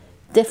genuine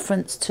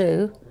difference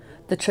to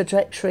the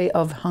trajectory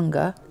of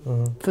hunger,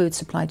 food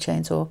supply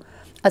chains, or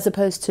as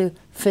opposed to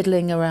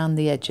fiddling around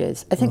the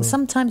edges. I think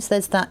sometimes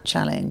there's that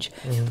challenge.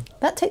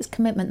 That takes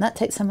commitment, that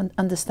takes some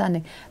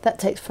understanding. That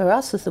takes, for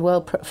us as the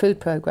World Food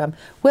Programme,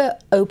 we're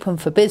open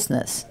for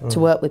business, to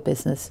work with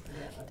business.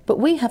 But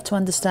we have to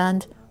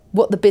understand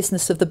what the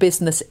business of the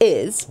business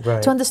is,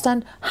 to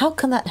understand how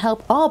can that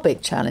help our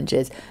big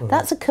challenges.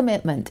 That's a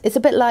commitment. It's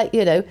a bit like,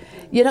 you know,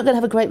 you're not going to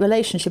have a great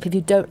relationship if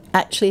you don't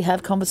actually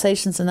have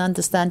conversations and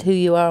understand who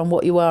you are and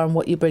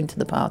what you bring to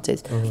the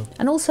parties.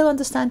 And also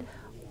understand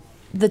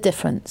the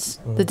difference,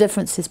 the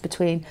differences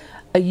between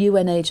a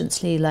UN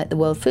agency like the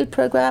World Food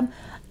Programme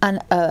and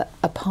a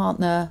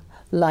partner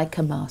like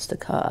a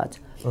MasterCard,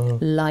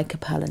 like a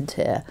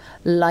Palantir,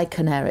 like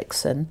an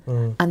Ericsson,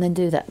 and then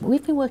do that.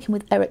 We've been working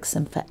with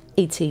Ericsson for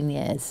 18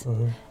 years.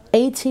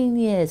 18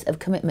 years of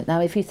commitment. Now,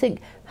 if you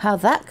think how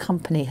that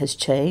company has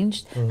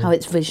changed, how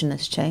its vision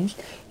has changed,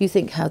 you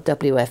think how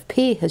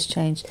WFP has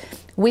changed.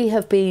 We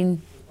have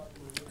been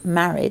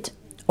married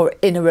or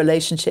in a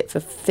relationship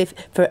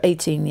for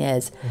 18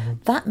 years.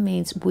 That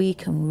means we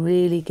can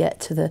really get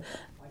to the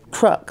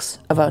crux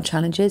of our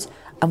challenges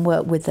and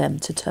work with them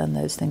to turn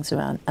those things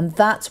around. And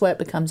that's where it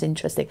becomes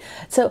interesting.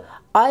 So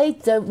I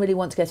don't really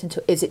want to get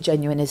into, is it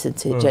genuine,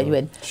 isn't it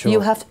genuine? Sure.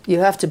 You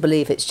have to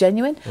believe it's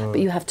genuine, but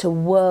you have to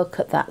work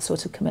at that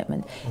sort of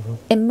commitment.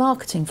 In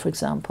marketing, for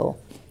example,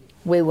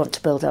 we want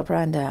to build our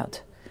brand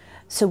out.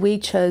 So we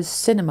chose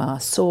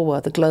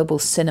SAWA, the Global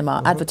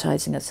Cinema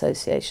Advertising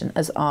Association,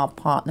 as our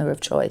partner of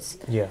choice.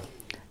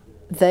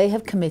 They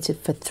have committed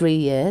for 3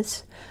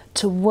 years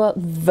to work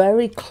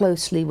very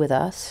closely with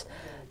us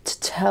to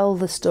tell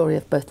the story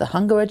of both the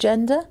hunger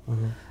agenda,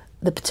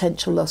 the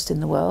potential lost in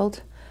the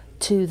world,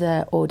 to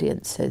their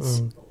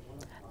audiences.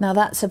 Now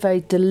that's a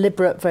very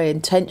deliberate, very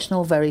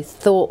intentional, very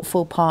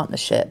thoughtful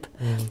partnership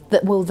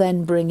that will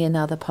then bring in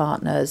other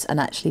partners and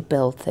actually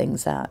build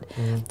things out.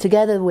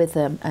 Together with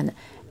them, and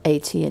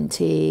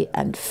AT&T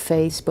and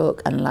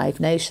Facebook and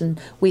Live Nation,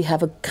 we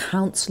have a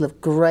council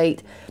of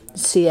great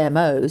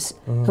CMOs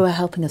who are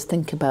helping us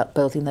think about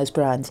building those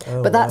brands.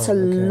 But that's a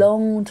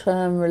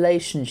long-term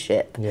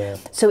relationship.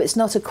 So it's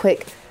not a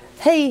quick,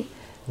 hey,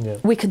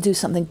 we can do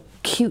something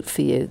cute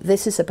for you.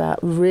 This is about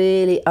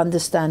really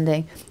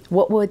understanding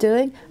what we're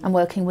doing and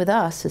working with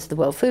us as the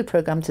World Food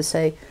Programme to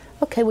say,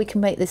 okay, we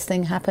can make this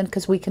thing happen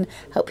because we can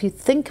help you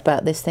think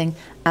about this thing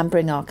and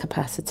bring our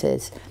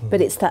capacities. But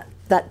it's that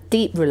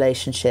deep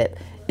relationship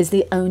is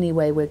the only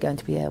way we're going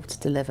to be able to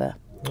deliver.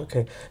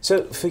 Okay,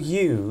 so for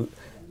you,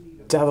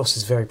 Davos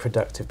is very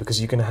productive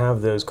because you can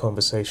have those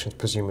conversations,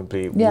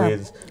 presumably,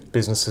 with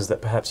businesses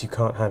that perhaps you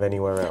can't have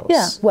anywhere else.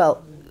 Yeah,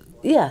 well,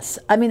 yes.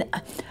 I mean,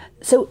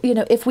 so, you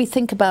know, if we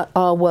think about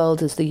our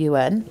world as the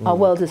UN, our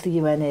world as the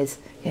UN is,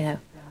 you know,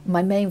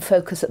 my main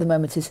focus at the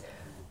moment is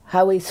how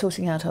are we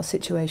sorting out our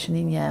situation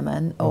in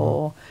Yemen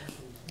or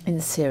in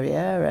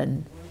Syria,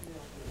 and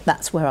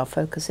that's where our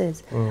focus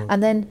is.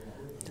 And then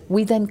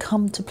we then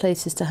come to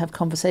places to have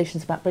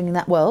conversations about bringing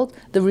that world,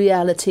 the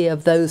reality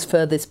of those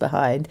furthest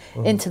behind,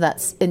 into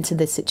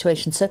this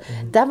situation. So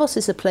Davos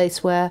is a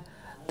place where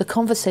the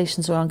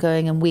conversations are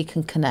ongoing and we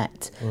can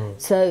connect.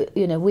 So,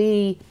 you know,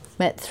 we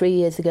met 3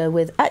 years ago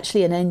with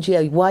actually an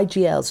NGO,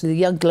 YGL, so the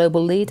Young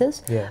Global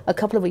Leaders, a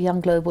couple of young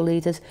global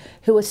leaders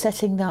who were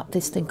setting up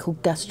this thing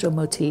called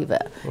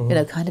Gastromotiva, you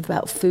know, kind of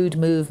about food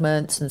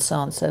movements and so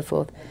on and so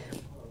forth.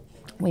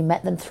 We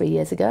met them 3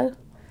 years ago.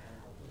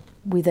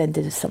 We then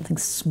did something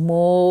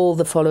small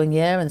the following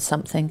year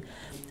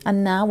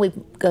and now we're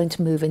going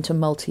to move into a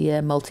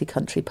multi-year,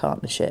 multi-country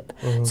partnership.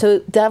 So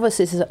Davos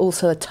is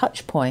also a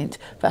touch point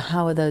for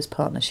how are those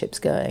partnerships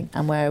going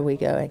and where are we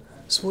going.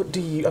 So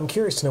I'm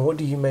curious to know, what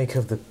do you make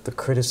of the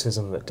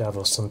criticism that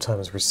Davos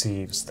sometimes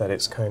receives, that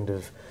it's kind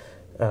of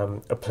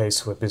a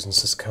place where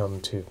businesses come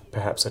to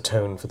perhaps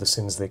atone for the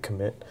sins they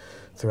commit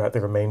throughout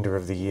the remainder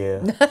of the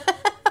year?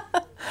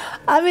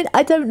 I mean,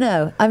 I don't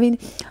know. I mean,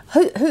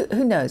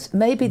 who knows?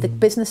 Maybe the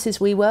businesses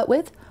we work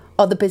with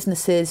are the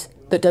businesses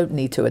that don't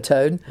need to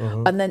atone.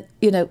 And then,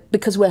 you know,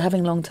 because we're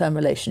having long-term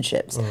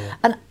relationships.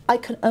 And I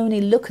can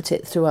only look at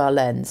it through our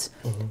lens.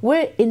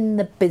 We're in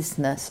the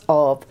business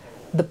of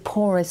the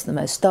poorest, the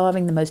most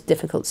starving, the most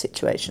difficult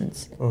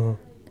situations.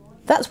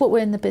 That's what we're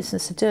in the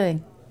business of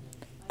doing.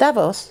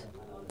 Davos,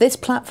 this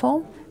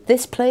platform,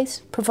 this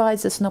place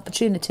provides us an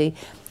opportunity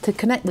to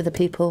connect with the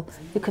people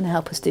who can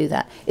help us do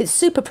that. It's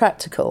super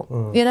practical,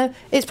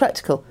 it's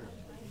practical.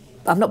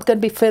 I'm not going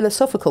to be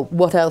philosophical.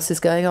 What else is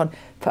going on?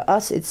 For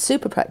us, it's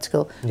super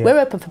practical. Yeah. We're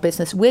open for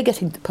business. We're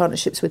getting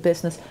partnerships with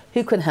business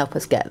who can help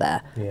us get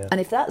there. Yeah.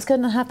 And if that's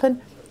going to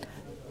happen,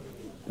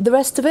 the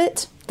rest of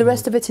it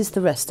is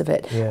the rest of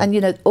it. Yeah.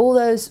 And, all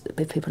those,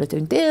 if people are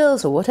doing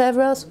deals or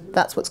whatever else,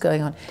 that's what's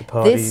going on. The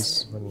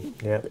parties.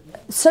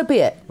 So be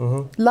it.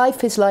 Mm-hmm.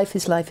 Life is life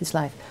is life is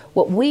life.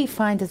 What we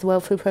find as the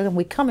World Food Programme,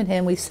 we come in here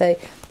and we say,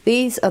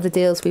 these are the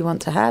deals we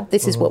want to have.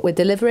 This is what we're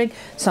delivering.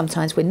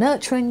 Sometimes we're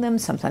nurturing them.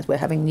 Sometimes we're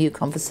having new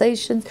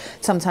conversations.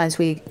 Sometimes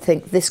we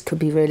think this could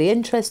be really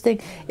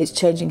interesting. It's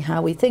changing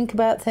how we think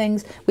about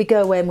things. We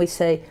go away and we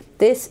say,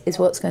 this is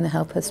what's going to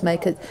help us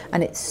make it.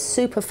 And it's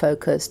super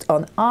focused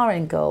on our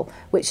end goal,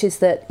 which is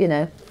that,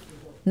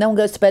 no one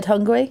goes to bed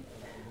hungry.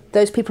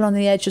 Those people on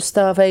the edge of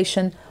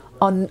starvation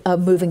are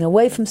moving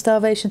away from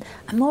starvation.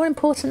 And more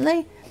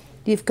importantly,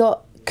 you've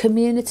got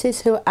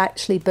communities who are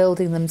actually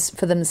building them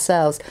for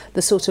themselves,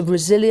 the sort of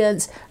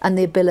resilience and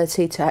the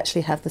ability to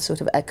actually have the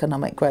sort of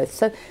economic growth.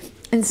 So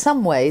in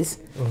some ways,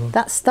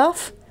 that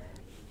stuff,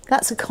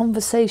 that's a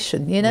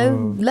conversation,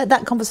 let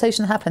that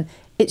conversation happen.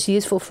 It's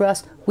useful for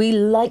us. We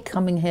like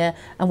coming here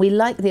and we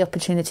like the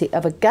opportunity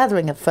of a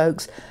gathering of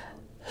folks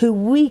who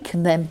we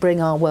can then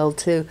bring our world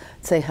to,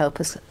 say,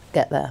 help us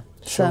get there.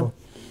 Sure.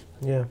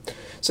 Yeah.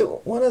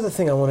 So one other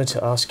thing I wanted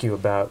to ask you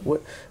about,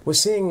 we're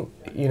seeing,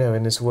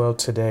 in this world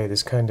today,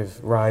 this kind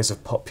of rise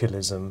of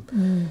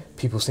populism.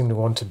 People seem to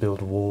want to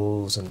build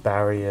walls and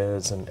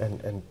barriers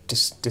and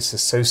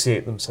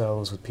disassociate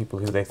themselves with people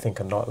who they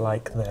think are not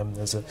like them.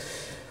 It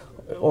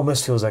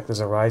almost feels like there's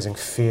a rising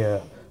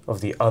fear of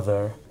the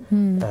other,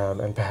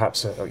 and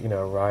perhaps a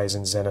rise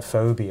in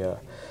xenophobia.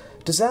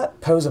 Does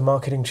that pose a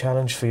marketing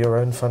challenge for your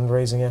own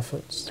fundraising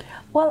efforts?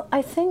 Well,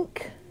 I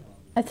think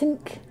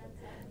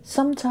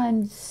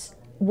sometimes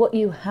what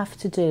you have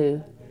to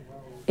do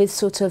is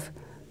sort of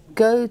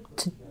go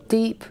to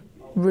deep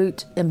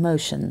root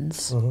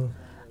emotions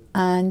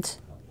and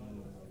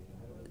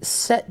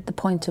set the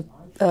point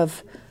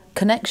of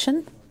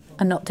connection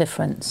and not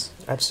difference.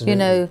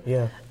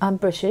 Absolutely. I'm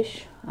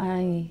British.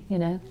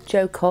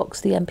 Joe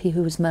Cox, the MP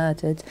who was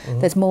murdered,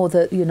 there's more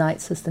that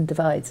unites us than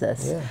divides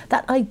us. Yeah.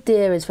 That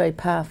idea is very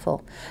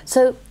powerful.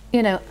 So,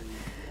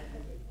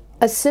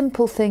 a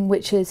simple thing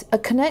which is a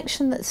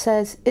connection that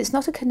says it's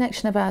not a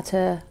connection about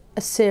a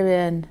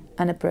Syrian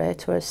and a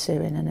Brit or a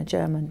Syrian and a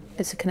German.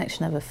 It's a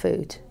connection over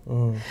food.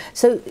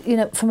 So,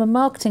 from a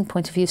marketing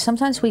point of view,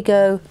 sometimes we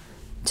go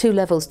 2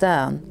 levels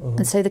down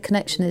and say the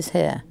connection is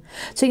here.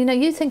 So,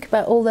 you think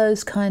about all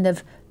those kind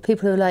of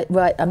people who are like,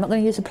 right, I'm not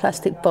going to use a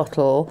plastic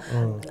bottle,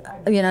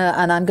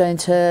 and I'm going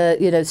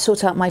to,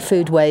 sort out my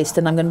food waste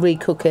and I'm going to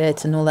recook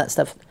it and all that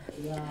stuff.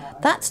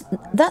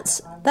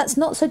 That's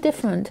not so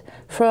different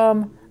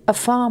from a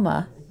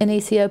farmer in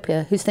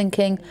Ethiopia who's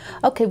thinking,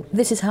 okay,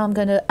 this is how I'm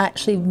going to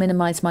actually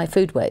minimise my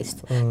food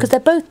waste. Because they're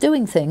both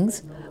doing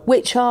things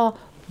which are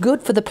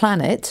good for the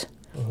planet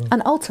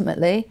and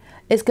ultimately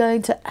is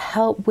going to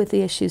help with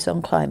the issues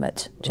on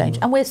climate change.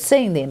 And we're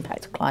seeing the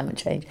impact of climate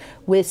change.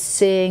 We're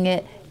seeing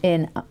it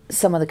in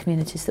some of the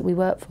communities that we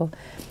work for.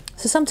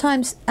 So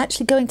sometimes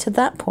actually going to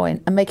that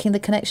point and making the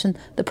connection,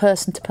 the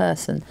person to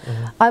person.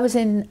 I was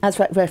in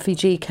Azraq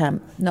refugee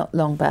camp not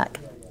long back,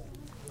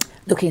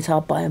 looking at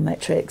our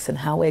biometrics and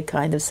how we're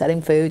kind of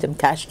selling food and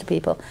cash to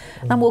people.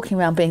 And I'm walking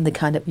around being the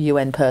kind of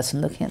UN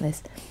person looking at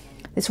this.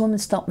 This woman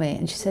stopped me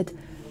and she said,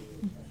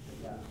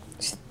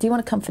 do you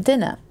want to come for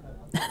dinner?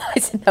 And I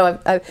said, no,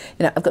 I've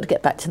got to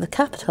get back to the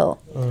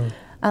capital.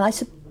 And I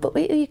said, but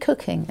what are you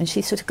cooking? And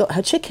she sort of got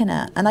her chicken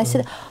out. And I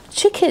said,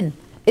 chicken?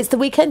 It's the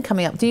weekend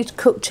coming up. Do you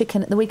cook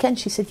chicken at the weekend?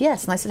 She said,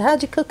 yes. And I said, how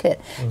do you cook it?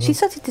 She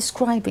started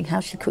describing how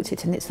she cooked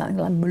it, and it's something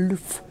like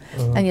maloof.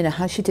 And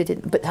how she did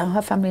it, but how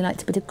her family liked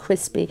to put it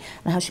crispy,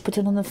 and how she put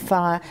it on the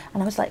fire.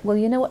 And I was like, well,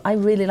 you know what I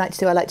really like to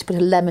do? I like to put a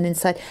lemon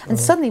inside. And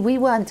suddenly she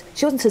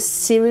wasn't a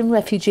Syrian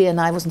refugee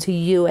and I wasn't a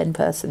UN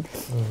person.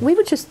 We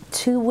were just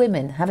 2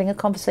 women having a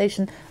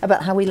conversation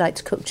about how we like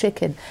to cook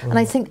chicken. And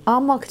I think our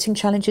marketing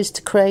challenge is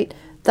to create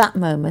that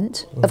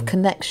moment of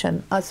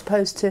connection as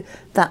opposed to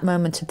that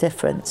moment of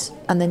difference,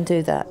 and then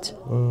do that.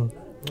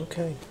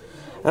 Okay.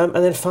 And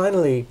then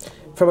finally,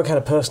 from a kind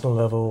of personal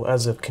level,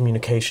 as a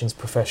communications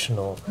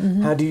professional,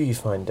 how do you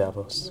find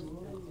Davos?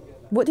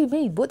 What do you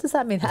mean? What does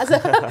that mean?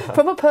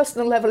 From a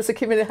personal level, as a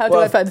community, how do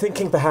I find?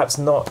 Thinking perhaps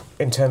not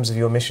in terms of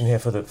your mission here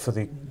for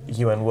the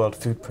UN World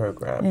Food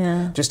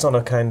Programme, just on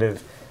a kind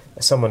of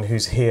someone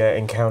who's here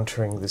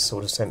encountering this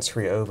sort of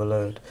sensory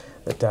overload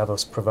that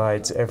Davos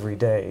provides every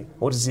day.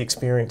 What is the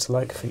experience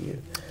like for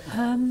you?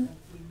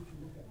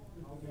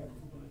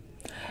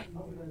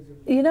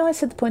 I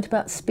said the point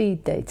about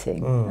speed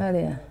dating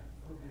earlier.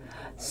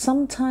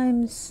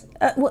 Sometimes,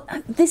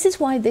 this is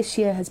why this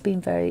year has been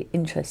very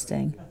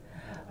interesting.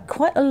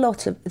 Quite a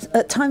lot of,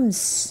 at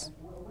times,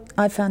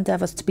 I found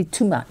Davos to be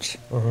too much.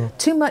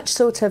 Too much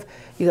sort of,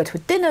 you go to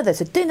a dinner,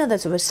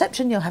 there's a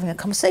reception, you're having a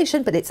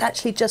conversation, but it's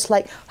actually just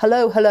like,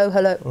 hello,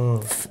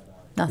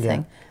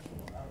 nothing.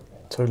 Yeah.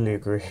 Totally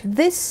agree.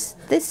 This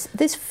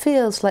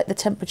feels like the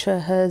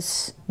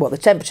temperatures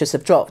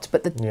have dropped,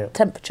 but the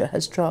temperature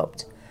has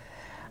dropped.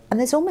 And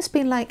there's almost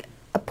been like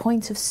a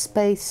point of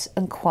space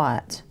and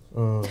quiet.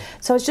 So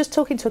I was just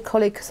talking to a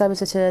colleague, because I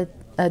was at a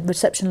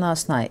reception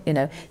last night,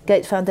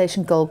 Gates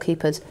Foundation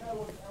goalkeepers,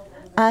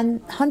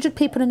 and 100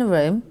 people in a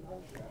room.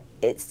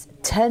 It's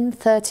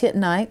 10:30 at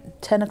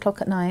night, 10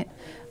 o'clock at night.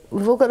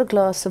 We've all got a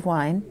glass of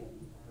wine.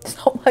 There's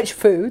not much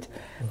food.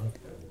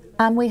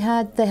 And they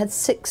had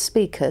 6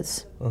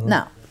 speakers.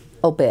 Now,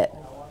 albeit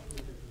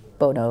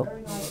Bono,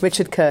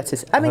 Richard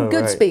Curtis. I mean,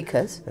 good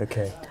speakers.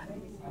 Okay.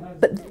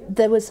 But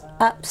there was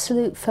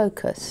absolute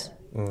focus.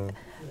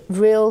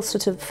 Real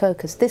sort of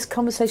focus. This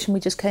conversation we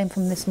just came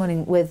from this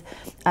morning with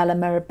Ala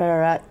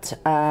Merabarat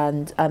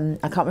and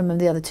I can't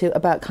remember the other two,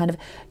 about kind of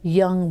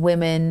young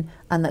women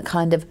and that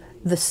kind of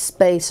the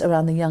space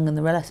around the young and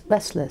the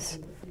restless.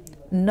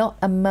 Not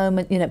a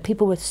moment,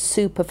 people were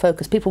super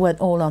focused. People weren't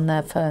all on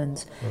their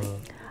phones.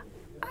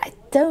 I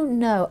don't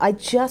know. I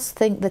just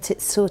think that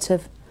it's sort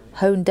of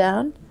honed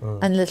down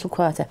and a little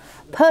quieter.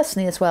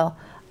 Personally as well,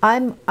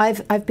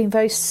 I've been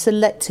very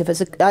selective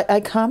I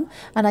come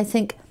and I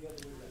think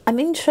I'm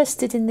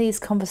interested in these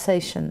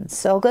conversations.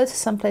 So I'll go to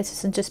some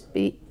places and just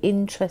be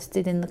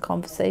interested in the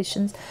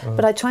conversations,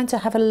 but I try to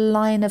have a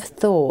line of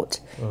thought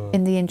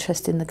in the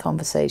interest in the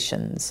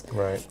conversations.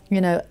 Right.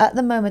 At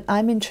the moment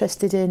I'm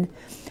interested in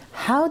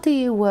how do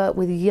you work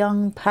with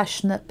young,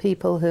 passionate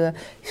people who are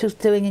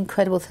doing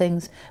incredible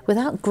things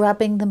without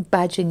grabbing them,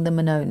 badging them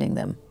and owning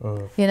them?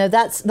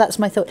 That's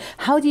my thought.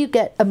 How do you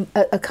get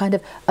a kind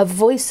of a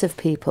voice of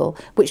people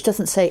which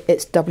doesn't say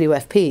it's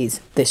WFPs,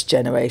 this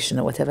generation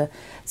or whatever?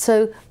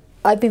 So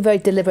I've been very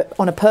deliberate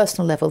on a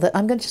personal level that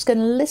I'm just going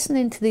to listen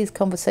into these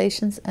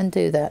conversations and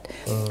do that.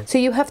 So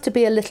you have to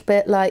be a little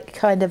bit like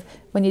kind of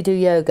when you do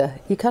yoga.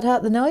 You cut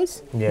out the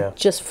noise,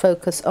 just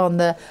focus on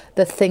the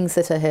things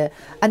that are here.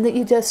 And that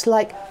you just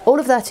like, all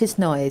of that is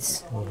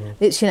noise.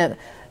 It's,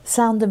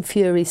 sound and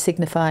fury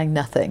signifying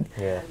nothing.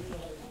 Yeah.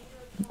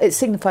 It's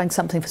signifying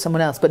something for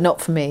someone else, but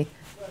not for me.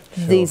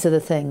 Sure. These are the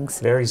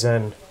things. Very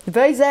zen.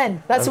 Very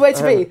zen. That's the way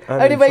to be.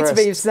 Only way to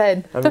be is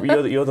zen.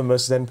 You're the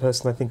most zen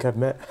person I think I've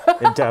met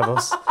in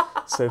Davos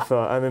so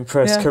far. I'm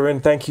impressed. Yeah. Corinne,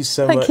 thank you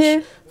so much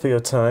for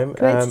your time.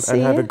 Great to see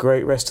and have you. a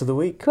great rest of the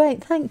week.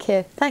 Great, thank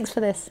you. Thanks for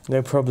this.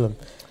 No problem.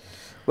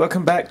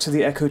 Welcome back to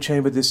the Echo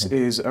Chamber. This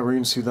is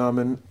Arun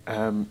Sudhaman.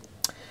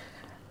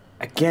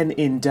 Again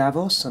in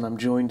Davos, and I'm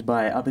joined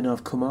by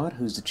Abhinav Kumar,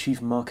 who's the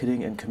Chief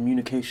Marketing and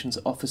Communications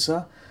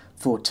Officer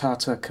for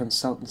Tata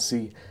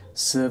Consultancy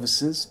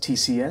Services,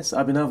 TCS.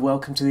 Abhinav,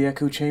 welcome to the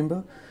Echo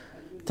Chamber.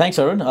 Thanks,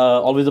 Arun.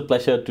 Always a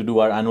pleasure to do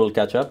our annual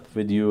catch-up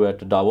with you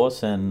at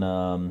Davos, and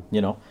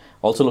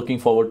also looking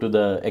forward to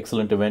the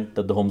excellent event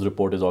that the Holmes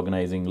Report is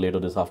organizing later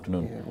this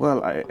afternoon. Yeah,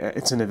 well,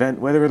 it's an event.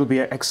 Whether it'll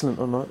be excellent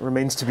or not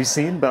remains to be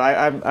seen, but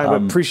I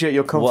appreciate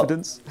your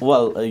confidence.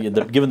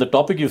 Given the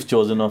topic you've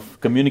chosen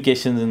of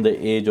communications in the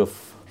age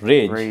of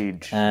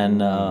rage.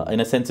 And in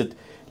a sense it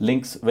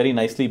links very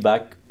nicely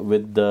back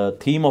with the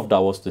theme of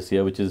Davos this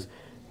year, which is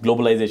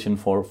globalization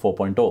for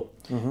 4.0,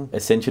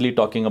 essentially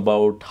talking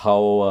about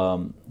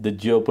how the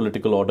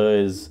geopolitical order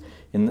is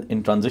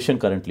in transition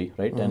currently,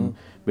 right? And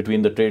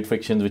between the trade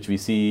frictions which we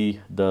see,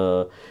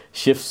 the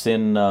shifts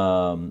in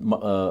the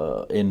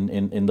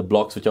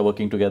blocks which are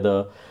working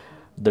together,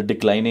 the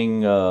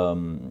declining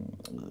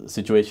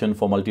situation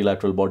for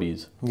multilateral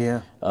bodies,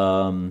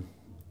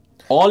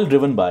 all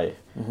driven by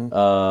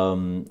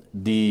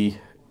the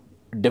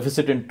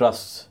deficit in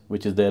trusts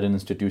which is there in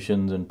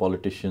institutions and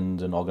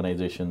politicians and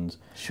organizations,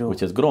 which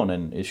has grown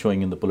and is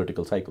showing in the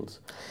political cycles.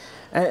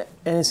 And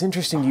it's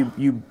interesting,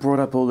 you brought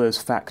up all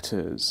those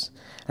factors,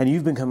 and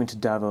you've been coming to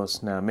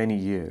Davos now many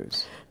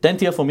years.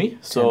 10th year for me,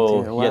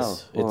 so wow.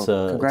 yes, it's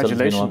congratulations. It's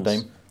been a long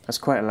time. That's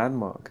quite a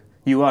landmark.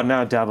 You are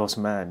now Davos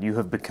man. You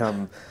have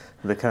become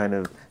the kind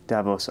of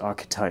Davos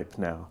archetype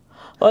now.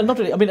 Not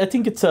really. I mean, I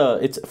think it's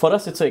for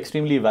us it's an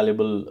extremely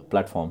valuable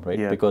platform, right?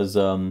 Yeah. Because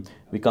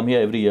we come here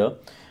every year.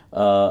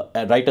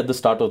 Right at the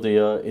start of the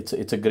year,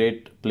 it's a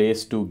great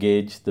place to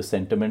gauge the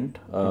sentiment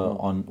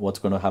on what's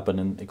going to happen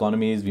in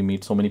economies. We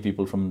meet so many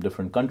people from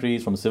different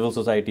countries, from civil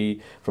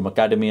society, from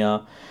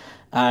academia,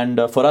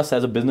 and for us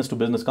as a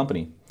business-to-business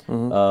company,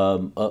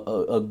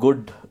 a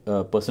good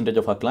percentage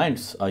of our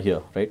clients are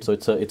here, right? So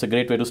it's a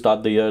great way to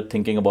start the year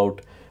thinking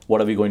about what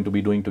are we going to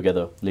be doing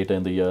together later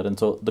in the year. And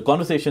so the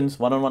conversations,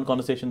 one-on-one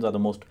conversations, are the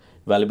most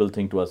valuable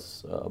thing to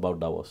us about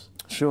Davos.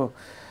 Sure.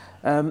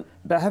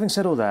 But having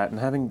said all that,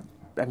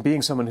 and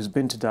being someone who's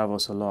been to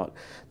Davos a lot,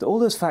 all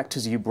those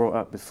factors you brought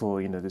up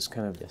before, this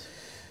kind of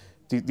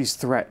these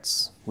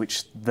threats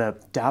which the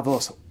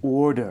Davos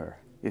order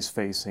is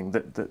facing,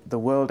 the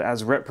world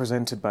as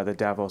represented by the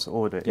Davos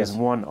order is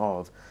one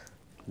of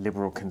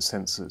liberal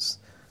consensus,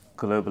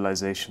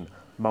 globalization,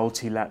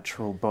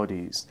 multilateral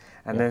bodies,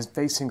 and they're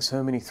facing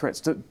so many threats.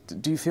 Do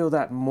you feel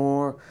that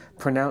more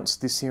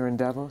pronounced this year in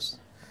Davos?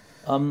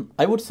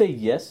 I would say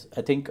yes.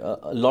 I think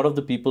a lot of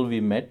the people we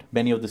met,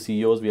 many of the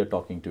CEOs we are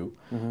talking to,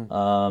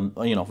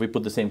 we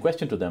put the same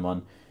question to them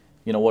on,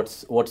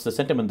 what's the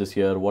sentiment this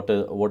year? What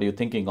are you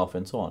thinking of,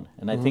 and so on.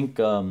 And I think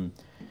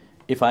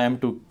if I am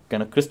to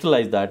kind of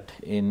crystallize that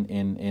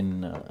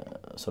in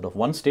sort of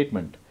one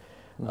statement,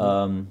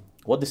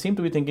 what they seem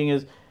to be thinking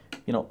is,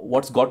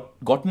 what's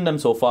gotten them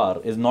so far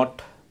is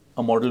not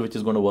a model which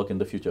is going to work in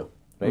the future,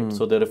 right?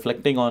 So they're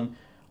reflecting on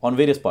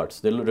various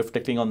parts. They're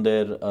reflecting on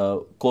their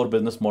core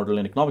business model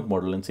and economic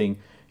model and seeing,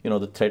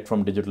 the threat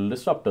from digital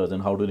disruptors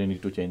and how do they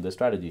need to change their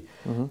strategy.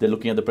 They're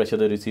looking at the pressure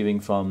they're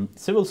receiving from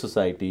civil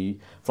society,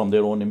 from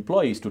their own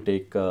employees to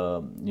take,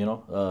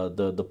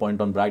 the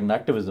point on brand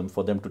activism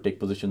for them to take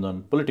positions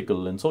on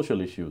political and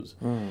social issues.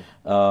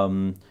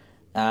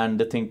 And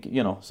they think,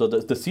 so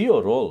the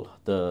CEO role,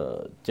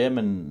 the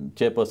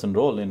chairperson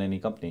role in any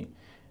company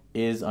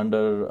is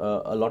under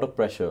a lot of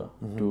pressure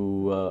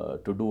to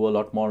do a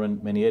lot more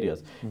in many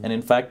areas. And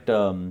in fact,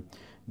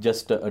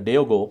 just a day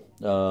ago,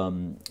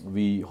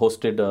 we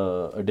hosted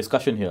a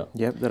discussion here.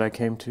 Yep, that I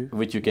came to.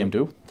 Which you came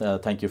to.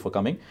 Thank you for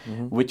coming.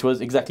 Which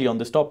was exactly on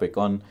this topic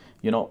on,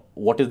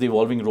 what is the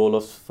evolving role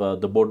of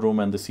the boardroom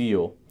and the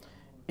CEO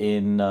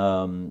in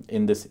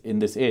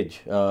this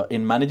age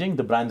in managing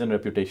the brands and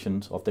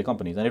reputations of their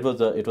companies. And it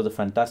was a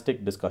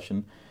fantastic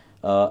discussion.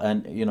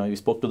 And we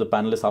spoke to the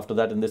panelists after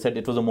that, and they said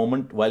it was a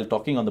moment while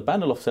talking on the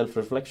panel of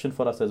self-reflection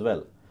for us as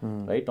well,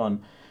 right?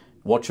 On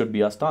what should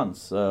be our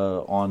stance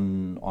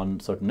on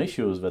certain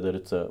issues, whether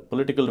it's a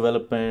political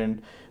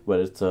development,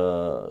 whether it's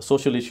a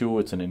social issue,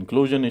 it's an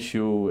inclusion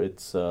issue,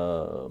 it's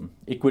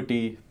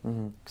equity,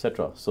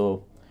 etc.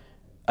 So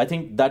I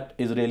think that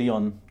is really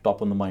on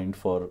top of the mind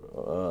for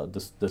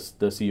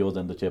the CEOs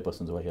and the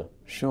chairpersons who are here.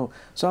 Sure.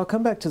 So I'll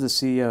come back to the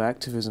CEO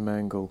activism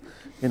angle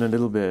in a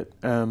little bit.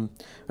 I'm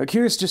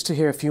curious just to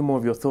hear a few more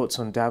of your thoughts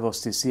on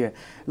Davos this year.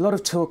 A lot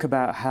of talk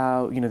about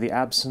how, the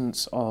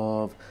absence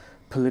of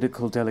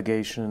political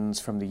delegations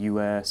from the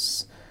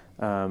US,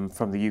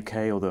 from the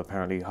UK, although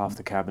apparently half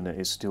the cabinet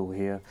is still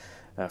here,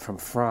 from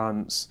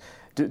France.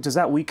 Does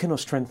that weaken or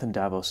strengthen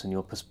Davos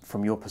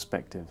from your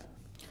perspective?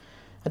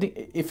 I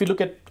think if you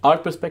look at our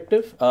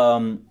perspective,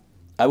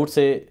 I would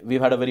say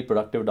we've had a very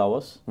productive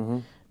Davos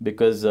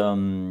because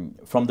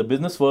from the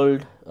business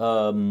world,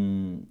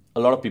 a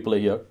lot of people are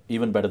here,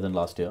 even better than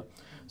last year.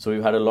 So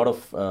we've had a lot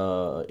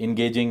of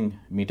engaging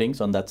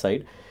meetings on that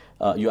side.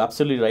 You're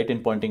absolutely right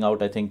in pointing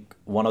out, I think,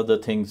 one of the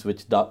things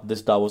which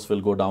this Davos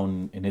will go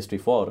down in history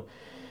for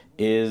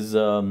is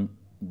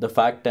the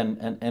fact,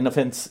 and in a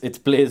sense,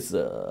 it plays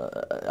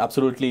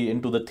absolutely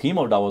into the theme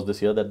of Davos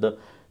this year, that the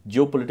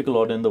geopolitical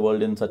order in the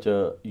world in such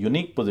a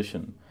unique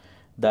position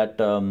that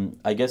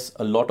I guess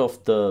a lot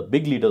of the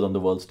big leaders on the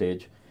world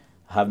stage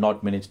have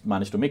not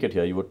managed to make it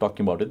here. You were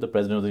talking about it, the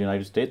President of the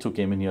United States who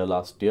came in here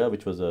last year,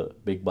 which was a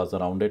big buzz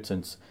around it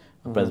since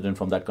a president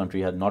from that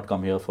country had not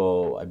come here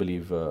for, I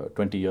believe,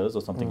 20 years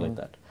or something like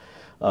that.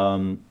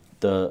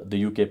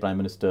 The UK Prime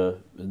Minister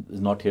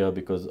is not here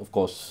because, of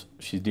course,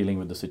 she's dealing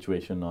with the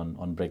situation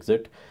on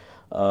Brexit.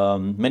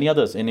 Many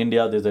others. In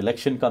India, there's an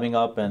election coming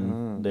up,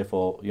 and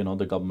therefore,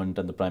 the government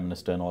and the Prime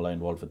Minister and all are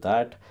involved with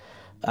that.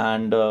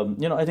 And,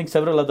 I think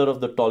several other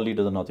of the tall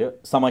leaders are not here.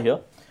 Some are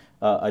here.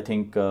 I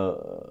think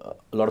a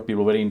lot of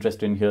people are very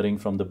interested in hearing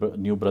from the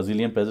new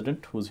Brazilian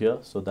president who's here.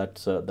 So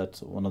that's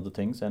one of the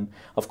things. And,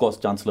 of course,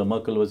 Chancellor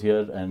Merkel was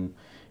here, and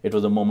it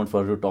was a moment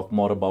for her to talk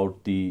more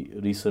about the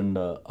recent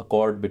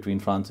accord between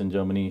France and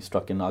Germany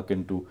struck in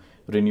Aachen to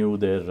renew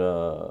their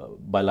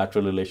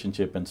bilateral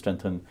relationship and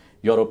strengthen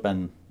Europe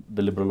and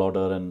the liberal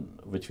order, and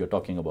which we are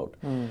talking about.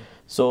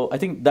 So I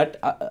think that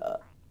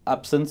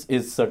absence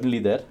is certainly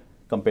there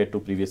compared to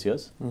previous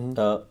years.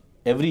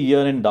 Every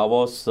year in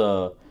Davos,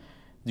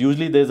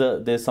 usually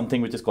there's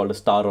something which is called a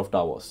star of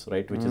Davos,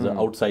 right? Which is an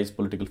outsized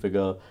political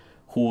figure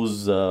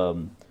whose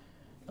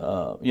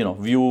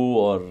view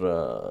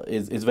or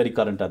is very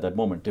current at that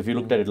moment. If you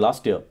looked at it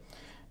last year,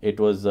 it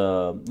was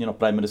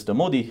Prime Minister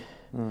Modi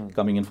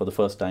coming in for the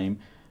first time.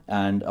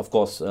 And of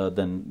course,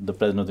 then the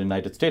President of the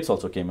United States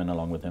also came in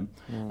along with him,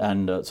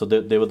 and so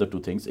they were the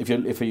two things.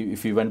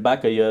 If you went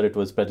back a year, it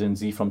was President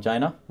Xi from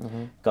China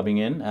coming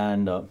in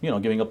and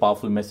giving a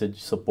powerful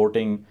message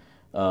supporting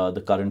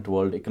the current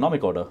world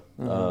economic order.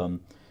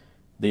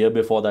 The year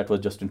before that was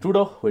Justin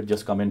Trudeau, who had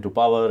just come into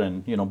power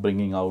and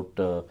bringing out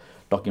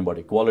talking about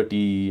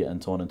equality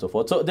and so on and so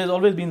forth. So there's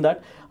always been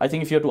that. I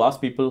think if you have to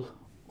ask people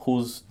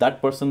who's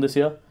that person this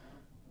year,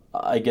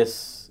 I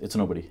guess it's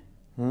nobody.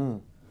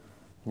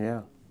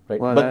 Yeah. Right.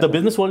 Well, but the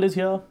business world is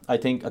here. I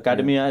think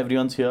academia,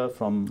 everyone's here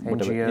from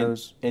whatever.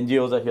 NGOs.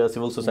 NGOs are here,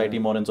 civil society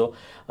more and so.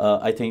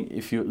 I think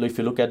if you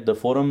look at the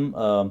forum,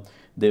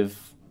 they've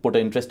put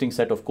an interesting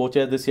set of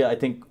co-chairs this year. I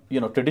think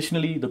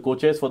traditionally the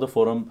co-chairs for the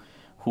forum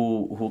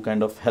who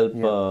kind of help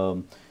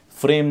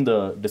frame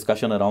the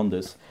discussion around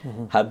this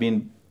have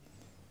been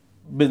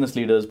business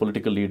leaders,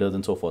 political leaders,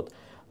 and so forth.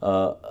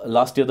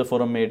 Last year the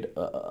forum made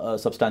a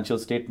substantial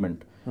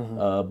statement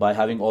by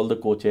having all the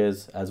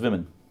co-chairs as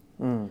women.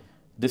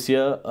 This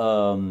year,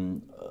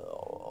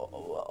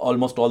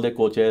 almost all their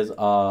co-chairs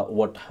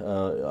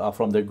are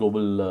from their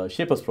global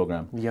Shapers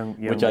program,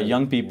 which are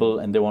young people,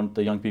 and they want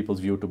the young people's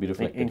view to be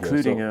reflected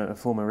including here. A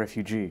former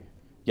refugee.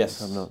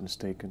 Yes. If I'm not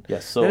mistaken.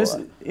 Yes. So it's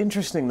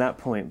interesting, that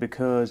point,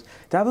 because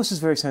Davos is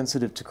very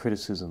sensitive to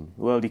criticism.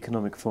 World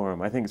Economic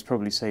Forum, I think it's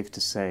probably safe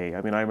to say.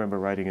 I mean, I remember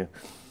writing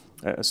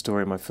a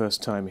story my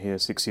first time here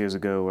 6 years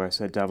ago where I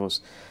said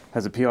Davos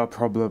has a PR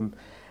problem.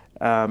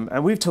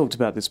 And we've talked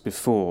about this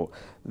before.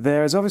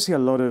 There's obviously a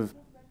lot of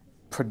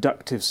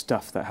productive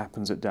stuff that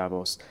happens at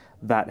Davos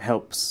that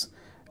helps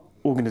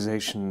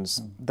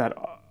organizations that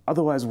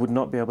otherwise would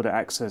not be able to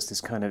access this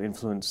kind of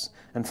influence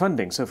and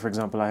funding. So, for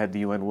example, I had the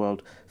UN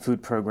World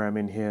Food Programme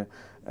in here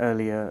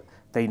earlier.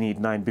 They need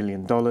 $9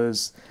 billion.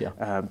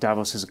 Yeah.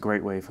 Davos is a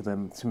great way for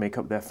them to make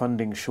up their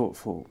funding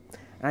shortfall.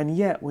 And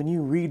yet, when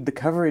you read the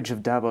coverage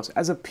of Davos,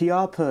 as a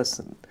PR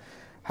person,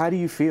 how do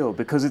you feel?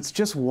 Because it's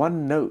just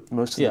one note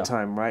most of the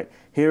time, right?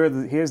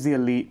 Here's the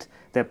elite.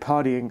 They're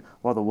partying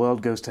while the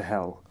world goes to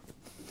hell.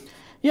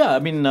 Yeah, I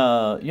mean,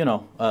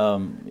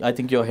 I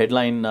think your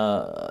headline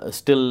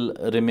still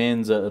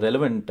remains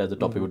relevant as a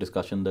topic of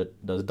discussion,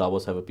 that does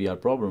Davos have a PR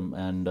problem?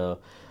 And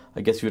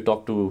I guess if you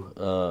talk to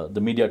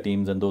the media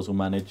teams and those who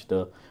manage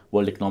the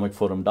World Economic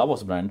Forum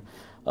Davos brand,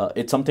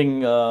 it's something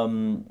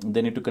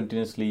they need to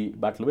continuously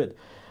battle with.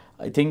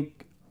 I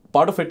think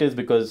part of it is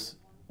because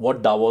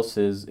what Davos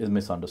is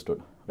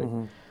misunderstood.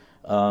 Right?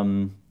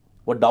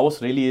 What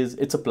Davos really is,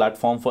 it's a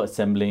platform for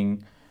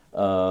assembling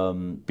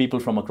people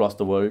from across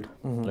the world,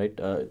 right?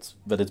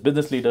 Whether it's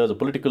business leaders or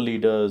political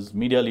leaders,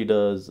 media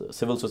leaders,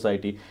 civil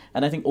society.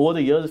 And I think over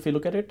the years, if you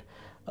look at it,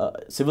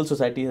 civil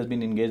society has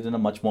been engaged in a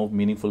much more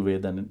meaningful way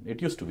than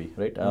it used to be,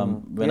 right?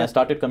 When I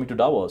started coming to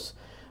Davos,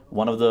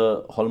 one of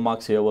the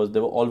hallmarks here was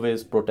there were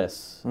always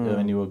protests.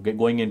 When you were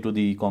going into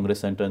the Congress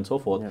Center and so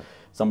forth,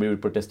 somebody would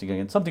be protesting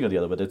against something or the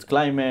other, whether it's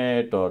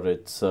climate or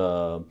it's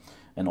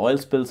an oil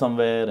spill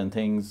somewhere and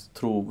things,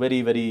 through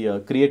very,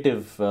 very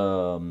creative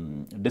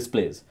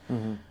displays.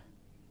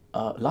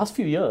 Last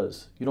few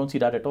years, you don't see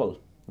that at all.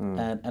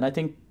 And I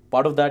think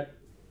part of that,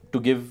 to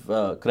give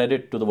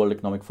credit to the World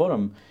Economic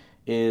Forum,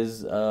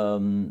 is,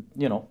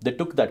 they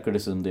took that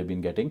criticism they've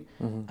been getting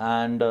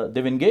and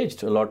they've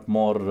engaged a lot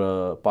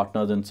more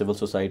partners in civil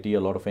society, a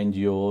lot of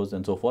NGOs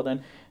and so forth,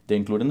 and they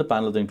include in the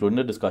panel, they include in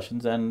the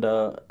discussions, and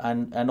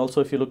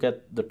also if you look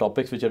at the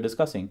topics which are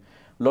discussing,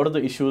 a lot of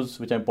the issues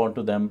which are important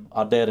to them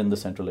are there in the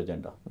central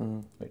agenda.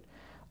 Right?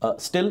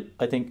 Still,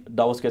 I think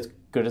Davos gets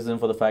criticism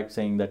for the fact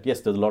saying that,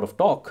 yes, there's a lot of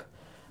talk,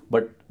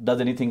 but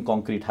does anything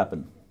concrete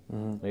happen?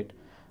 Right?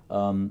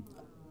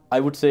 I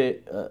would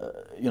say,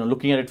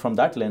 looking at it from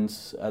that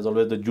lens, as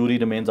always, the jury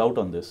remains out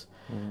on this.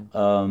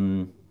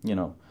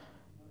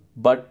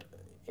 But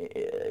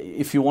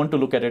if you want to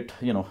look at it,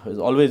 as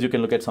always, you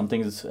can look at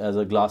something as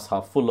a glass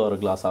half full or a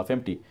glass half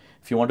empty.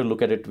 If you want to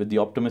look at it with the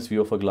optimist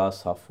view of a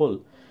glass half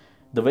full,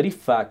 the very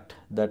fact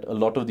that a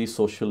lot of these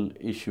social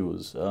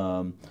issues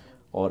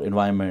or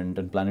environment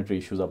and planetary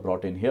issues are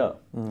brought in here,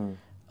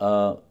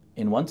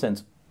 in one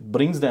sense,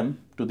 brings them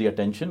to the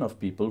attention of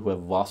people who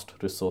have vast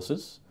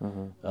resources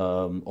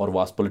or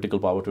vast political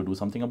power to do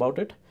something about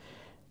it.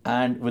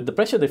 And with the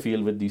pressure they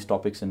feel with these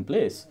topics in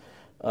place,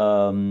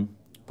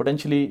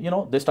 potentially,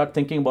 they start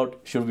thinking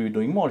about, should we be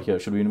doing more here?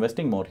 Should we be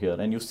investing more here?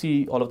 And you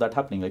see all of that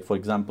happening. Like, for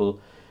example,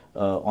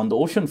 on the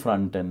ocean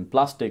front and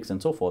plastics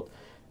and so forth,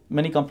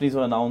 many companies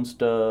have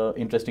announced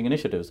interesting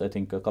initiatives. I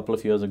think a couple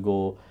of years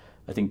ago,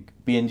 I think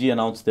P&G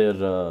announced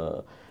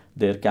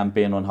their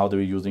campaign on how they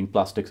were using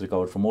plastics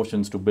recovered from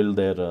oceans to build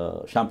their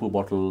shampoo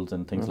bottles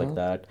and things like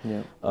that.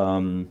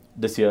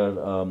 This year,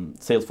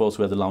 Salesforce,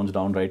 who has a lounge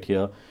down right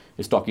here,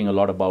 is talking a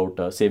lot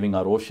about saving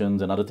our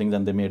oceans and other things,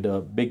 and they made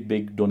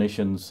big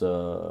donations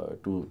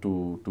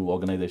to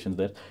organizations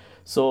there.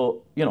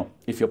 So,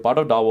 if you're part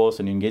of Davos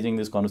and you're engaging in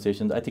these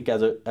conversations, I think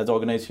as an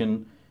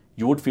organization,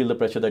 you would feel the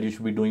pressure that you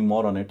should be doing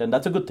more on it, and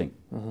that's a good thing.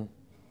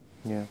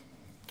 Yeah.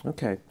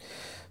 Okay.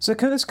 So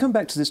let's come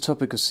back to this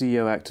topic of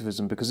CEO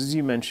activism, because as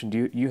you mentioned,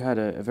 you had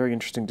a very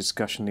interesting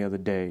discussion the other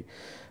day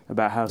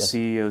about how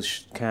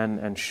CEOs can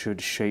and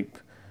should shape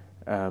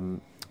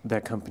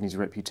their company's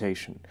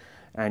reputation.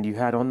 And you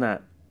had on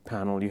that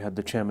panel, you had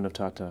the chairman of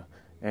Tata,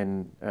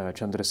 and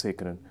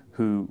Chandrasekaran,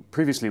 who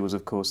previously was,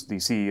 of course, the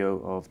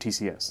CEO of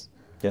TCS,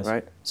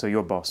 right? So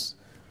your boss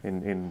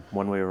in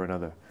one way or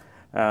another.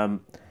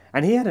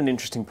 And he had an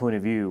interesting point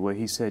of view where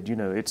he said,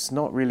 it's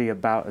not really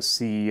about a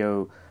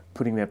CEO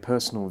putting their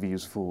personal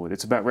views forward.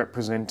 It's about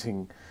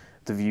representing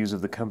the views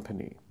of the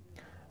company.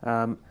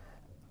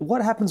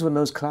 What happens when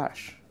those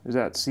clash? Is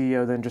that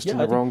CEO then just in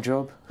the wrong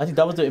job? I think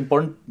that was the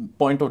important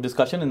point of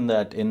discussion in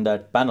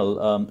that panel.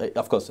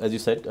 Of course, as you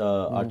said,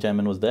 our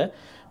chairman was there,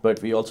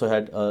 but we also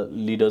had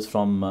leaders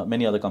from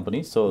many other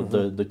companies. So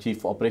the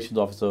chief operations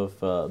officer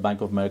of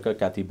Bank of America,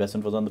 Kathy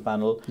Besant, was on the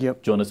panel.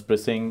 Jonas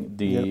Prissing,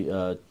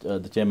 the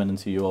chairman and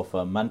CEO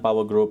of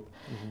Manpower Group,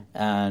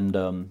 and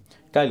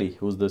Kylie,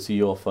 who's the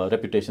CEO of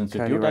Reputation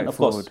Institute, and of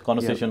course,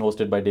 conversation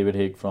hosted by David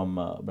Haig from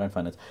Brand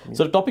Finance.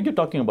 So the topic you're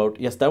talking about,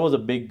 yes, that was a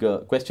big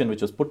question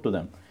which was put to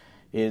them.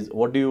 Is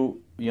what do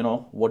you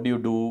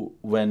do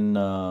when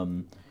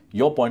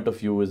your point of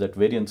view is at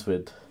variance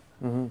with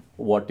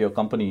what your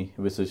company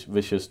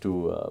wishes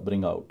to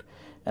bring out.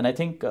 And I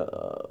think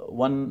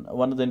one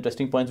of the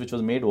interesting points which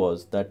was made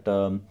was that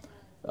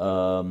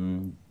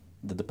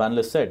that the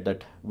panelists said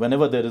that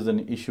whenever there is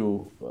an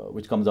issue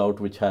which comes out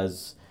which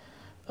has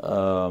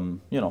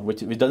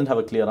which doesn't have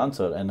a clear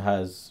answer and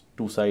has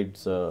two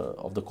sides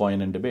of the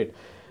coin and debate,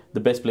 the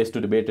best place to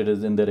debate it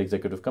is in their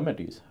executive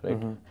committees, right?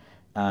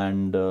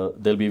 And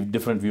there'll be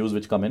different views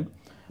which come in,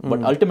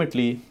 but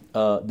ultimately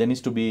there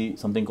needs to be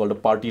something called a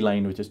party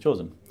line which is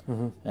chosen.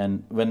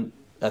 And when,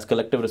 as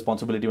collective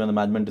responsibility, when the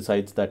management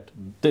decides that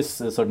this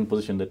is a certain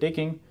position they're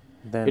taking,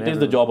 then it is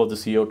the job of the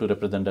CEO to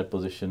represent that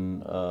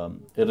position,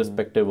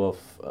 irrespective of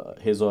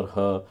his or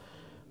her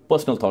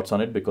personal thoughts on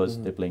it, because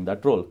they're playing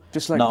that role.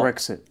 Just like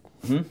Brexit.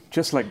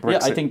 Just like Brexit.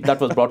 Yeah, I think that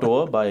was brought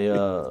over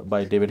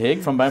by David Haig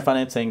from Bank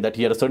Finance, saying that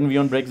he had a certain view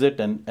on Brexit,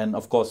 and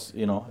of course,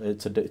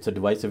 it's a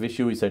divisive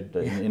issue. He said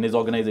in his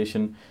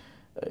organization,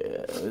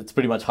 it's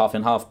pretty much half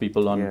and half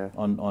people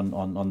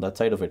on that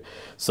side of it.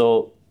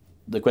 So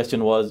the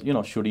question was,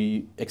 should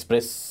he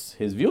express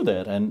his view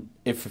there? And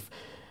if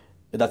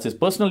that's his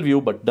personal view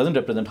but doesn't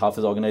represent half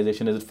his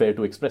organization, is it fair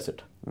to express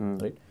it?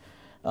 Right?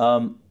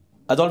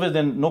 As always,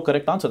 then no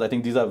correct answers. I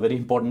think these are very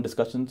important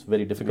discussions,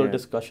 very difficult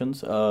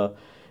discussions.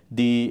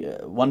 The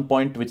one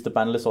point which the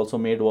panelists also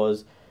made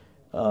was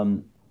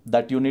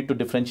that you need to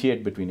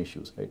differentiate between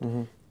issues. Right?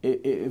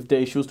 If there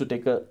are issues to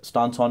take a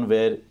stance on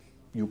where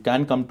you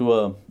can come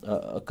to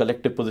a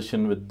collective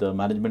position with the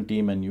management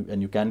team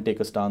and you can take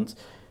a stance,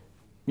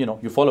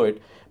 you follow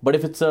it. But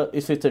if it's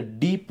a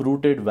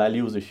deep-rooted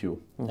values issue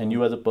and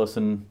you as a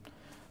person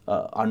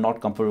are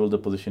not comfortable with the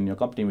position your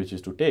company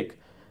wishes to take,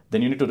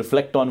 then you need to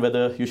reflect on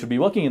whether you should be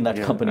working in that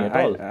company at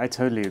all. I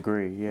totally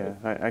agree. Yeah,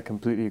 I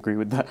completely agree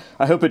with that.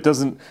 I hope it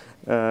doesn't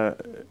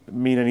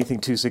mean anything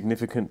too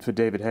significant for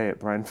David Hay at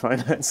Brand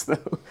Finance,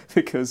 though,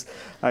 because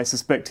I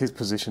suspect his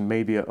position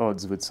may be at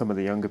odds with some of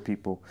the younger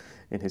people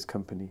in his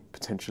company,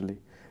 potentially.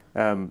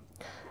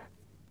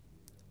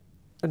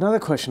 Another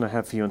question I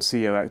have for you on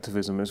CEO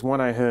activism is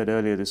one I heard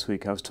earlier this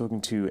week. I was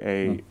talking to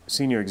a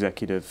senior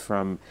executive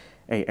from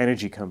an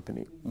energy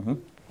company.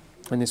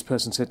 And this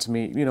person said to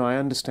me, I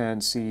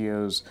understand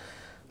CEOs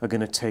are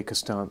going to take a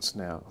stance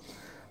now,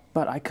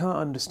 but I can't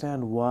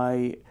understand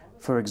why,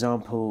 for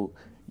example,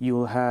 you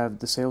will have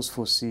the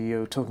Salesforce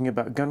CEO talking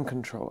about gun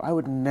control. I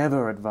would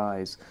never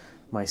advise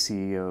my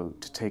CEO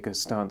to take a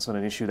stance on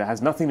an issue that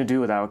has nothing to do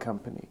with our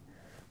company.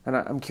 And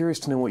I'm curious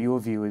to know what your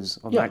view is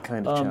on that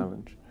kind of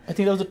challenge. I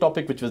think that was a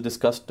topic which was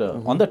discussed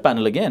on that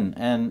panel again.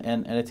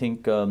 And I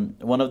think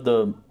one of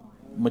the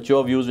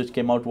mature views which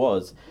came out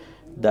was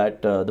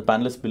that the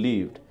panelists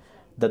believed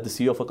that the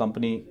CEO of a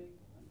company,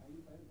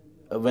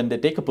 when they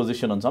take a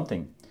position on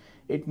something,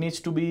 it needs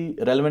to be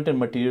relevant and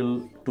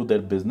material to their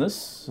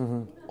business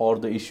or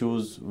the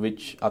issues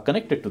which are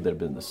connected to their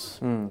business,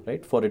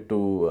 right? For it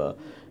to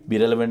be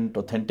relevant,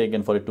 authentic,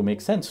 and for it to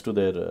make sense to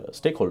their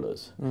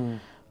stakeholders.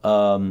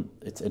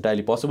 It's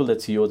entirely possible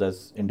that CEOs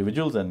as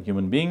individuals and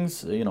human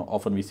beings,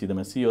 often we see them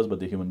as CEOs, but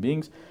they're human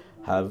beings,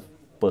 have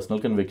personal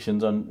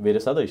convictions on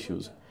various other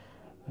issues.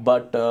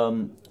 But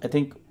I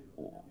think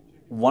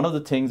one of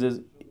the things is,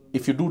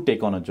 if you do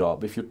take on a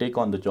job, if you take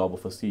on the job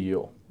of a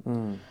CEO,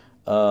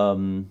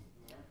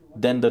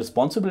 then the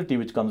responsibility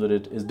which comes with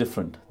it is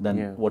different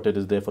than what it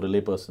is there for a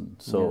layperson.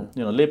 So, a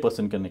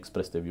layperson can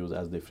express their views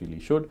as they freely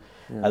should.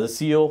 As a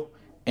CEO,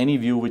 any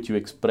view which you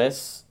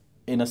express,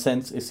 in a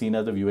sense, is seen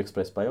as the view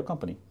expressed by your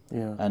company.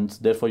 And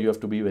therefore, you have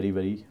to be very,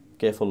 very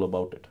careful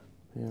about it.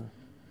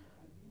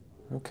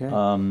 Okay.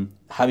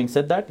 Having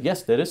said that,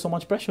 yes, there is so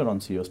much pressure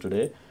on CEOs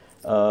today.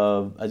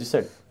 As you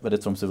said, whether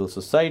it's from civil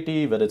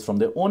society, whether it's from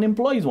their own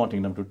employees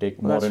wanting them to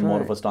take more and more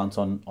of a stance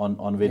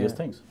on various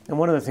things. And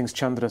one of the things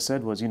Chandra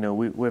said was,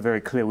 we're very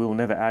clear, we will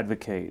never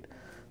advocate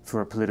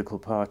for a political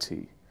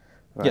party.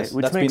 Right? Yes,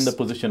 that's been the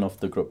position of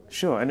the group.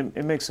 Sure, and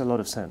it makes a lot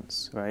of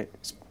sense, right?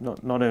 It's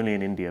not only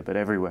in India, but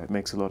everywhere, it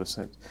makes a lot of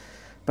sense.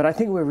 But I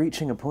think we're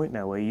reaching a point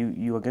now where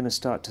you are going to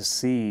start to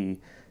see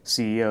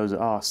CEOs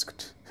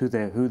asked who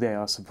they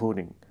are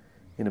supporting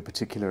in a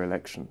particular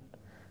election.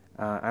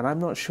 And I'm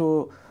not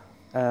sure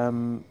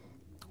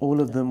all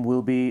of them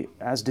will be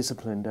as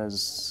disciplined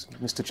as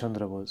Mr.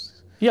 Chandra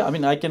was. Yeah, I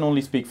mean, I can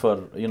only speak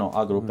for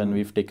our group, and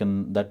we've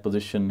taken that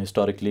position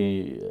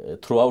historically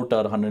throughout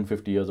our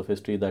 150 years of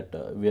history that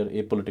we are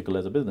apolitical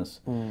as a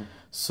business.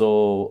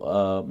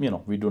 So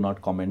we do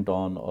not comment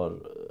on or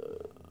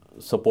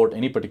support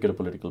any particular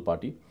political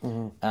party.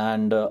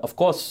 And of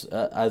course,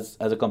 as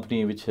a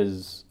company which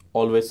has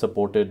always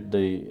supported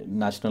the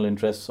national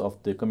interests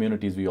of the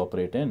communities we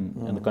operate in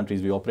and the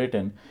countries we operate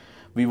in,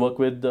 we work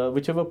with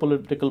whichever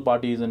political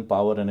party is in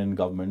power and in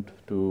government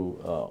to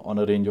on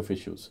a range of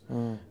issues.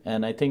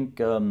 And I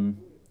think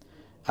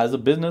as a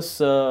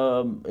business,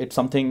 it's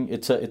something.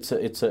 It's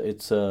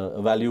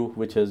a value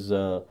which has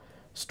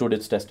stood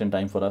its test in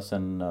time for us,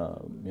 and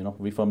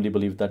we firmly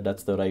believe that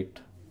that's the right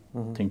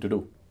thing to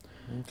do.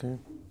 Okay,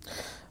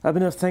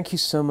 Abhinav, thank you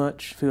so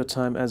much for your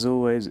time. As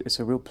always, it's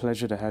a real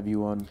pleasure to have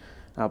you on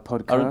our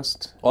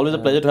podcast. Always a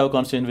pleasure to have a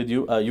conversation with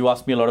you. You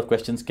asked me a lot of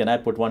questions. Can I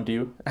put one to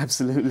you?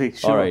 Absolutely,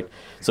 sure. All right.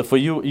 So for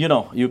you,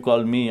 you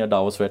called me a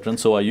Davos veteran.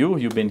 So are you.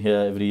 You've been here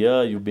every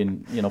year. You've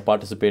been,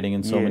 participating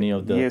in so many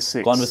of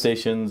the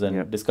conversations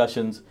and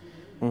discussions.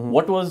 Mm-hmm.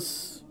 What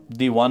was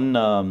the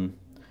one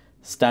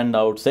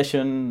standout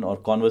session or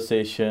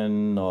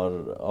conversation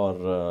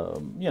or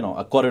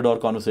a corridor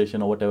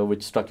conversation or whatever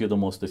which struck you the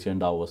most this year in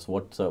Davos?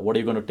 What are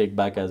you going to take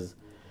back as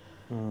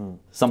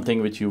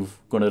something which you're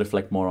going to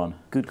reflect more on?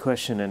 Good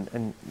question,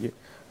 and you're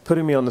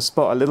putting me on the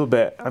spot a little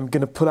bit. I'm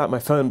going to pull out my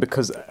phone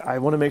because I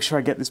want to make sure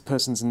I get this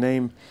person's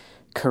name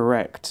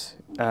correct.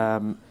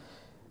 A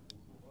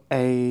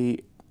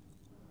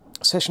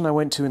session I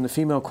went to in the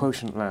Female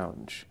Quotient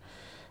Lounge,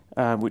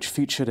 which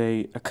featured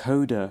a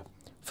coder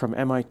from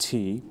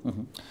MIT,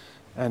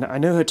 and I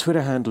know her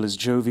Twitter handle is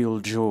Jovial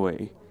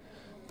Joy,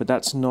 but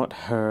that's not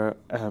her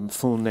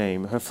full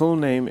name. Her full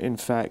name, in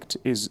fact,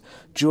 is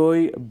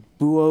Joy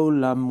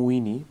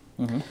Buolamwini.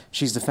 Mm-hmm.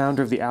 She's the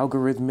founder of the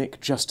Algorithmic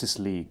Justice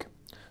League.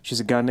 She's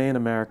a Ghanaian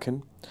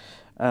American.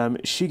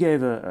 She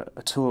gave a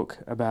talk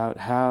about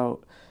how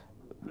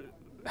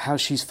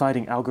she's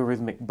fighting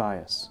algorithmic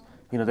bias.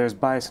 There's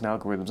bias in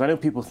algorithms. I know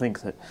people think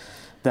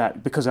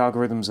that because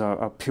algorithms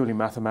are purely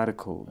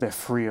mathematical, they're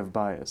free of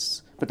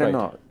bias, but they're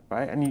not,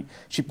 right? And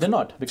they're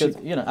not, because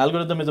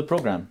algorithm is a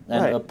program,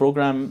 and a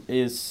program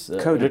is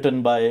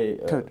written by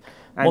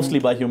mostly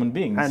by human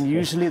beings, and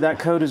usually that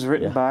code is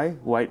written by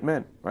white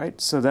men, right?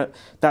 So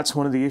that's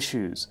one of the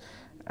issues.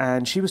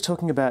 And she was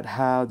talking about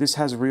how this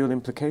has real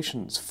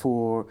implications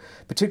for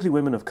particularly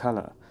women of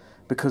color,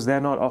 because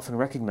they're not often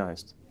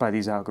recognized by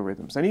these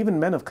algorithms. And even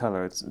men of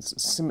color, it's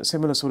a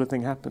similar sort of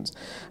thing happens.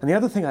 And the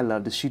other thing I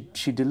loved is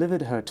she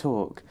delivered her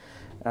talk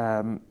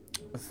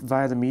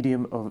via the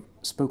medium of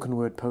spoken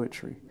word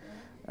poetry,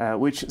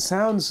 which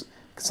sounds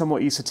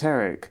somewhat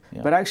esoteric,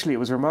 but actually it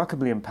was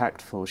remarkably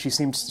impactful.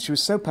 She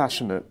was so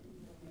passionate,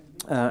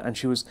 and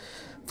she was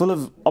full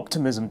of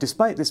optimism,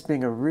 despite this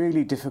being a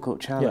really difficult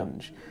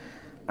challenge.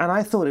 And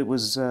I thought it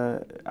was,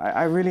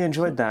 I really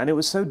enjoyed that. And it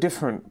was so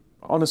different.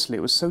 Honestly,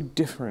 it was so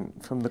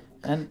different from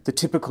the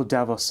typical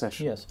Davos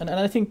session. Yes, and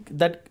I think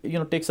that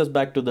takes us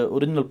back to the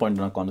original point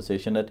in our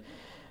conversation, that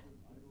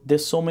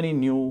there's so many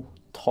new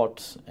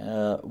thoughts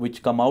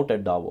which come out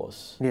at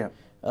Davos.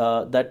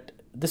 That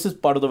this is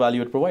part of the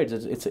value it provides.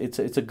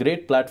 It's a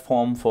great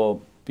platform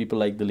for people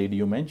like the lady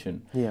you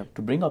mentioned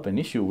to bring up an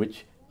issue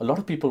which a lot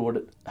of people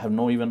would have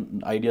no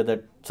even idea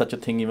that such a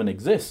thing even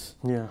exists.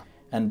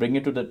 And bring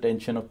it to the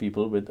attention of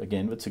people with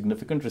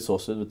significant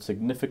resources, with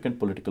significant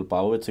political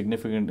power, with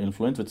significant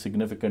influence, with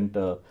significant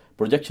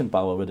projection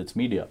power with its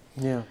media,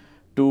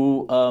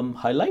 to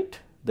highlight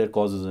their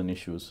causes and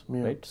issues,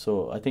 right?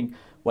 So I think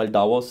while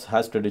Davos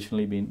has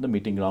traditionally been the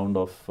meeting ground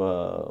of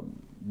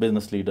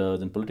business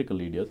leaders and political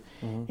leaders,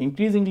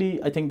 increasingly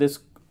I think there's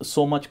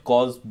so much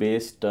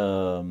cause-based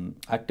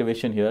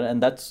activation here, and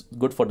that's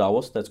good for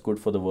Davos, that's good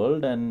for the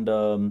world, and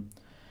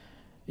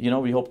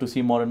we hope to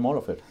see more and more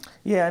of it.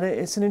 Yeah, and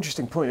it's an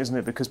interesting point, isn't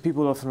it? Because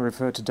people often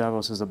refer to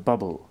Davos as a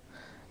bubble.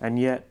 And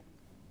yet,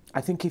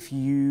 I think if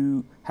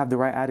you have the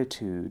right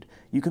attitude,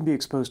 you can be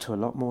exposed to a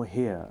lot more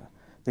here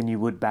than you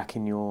would back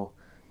in your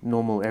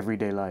normal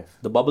everyday life.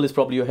 The bubble is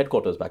probably your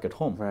headquarters back at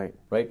home.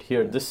 Right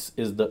here, this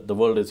is the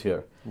world is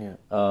here.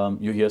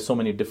 You hear so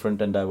many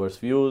different and diverse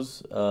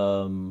views.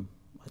 I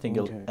think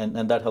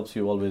and that helps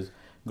you always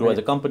grow as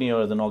a company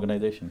or as an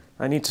organization.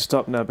 I need to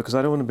stop now because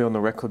I don't want to be on the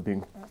record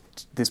being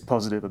this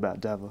positive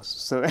about Davos.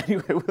 So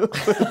anyway, we'll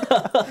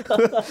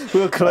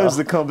close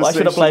the conversation. I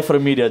should apply for a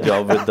media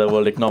job with the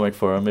World Economic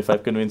Forum if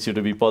I've convinced you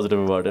to be positive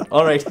about it.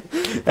 All right.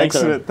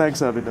 Excellent.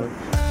 Thanks, Abhinav.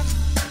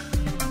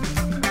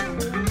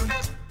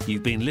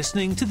 You've been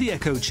listening to The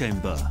Echo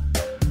Chamber.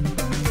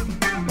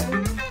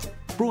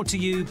 Brought to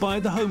you by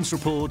the Holmes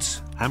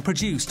Report and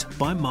produced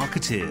by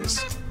Marketeers.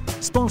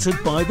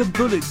 Sponsored by the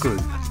Bullet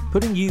Group,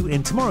 putting you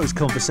in tomorrow's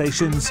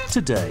conversations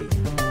today.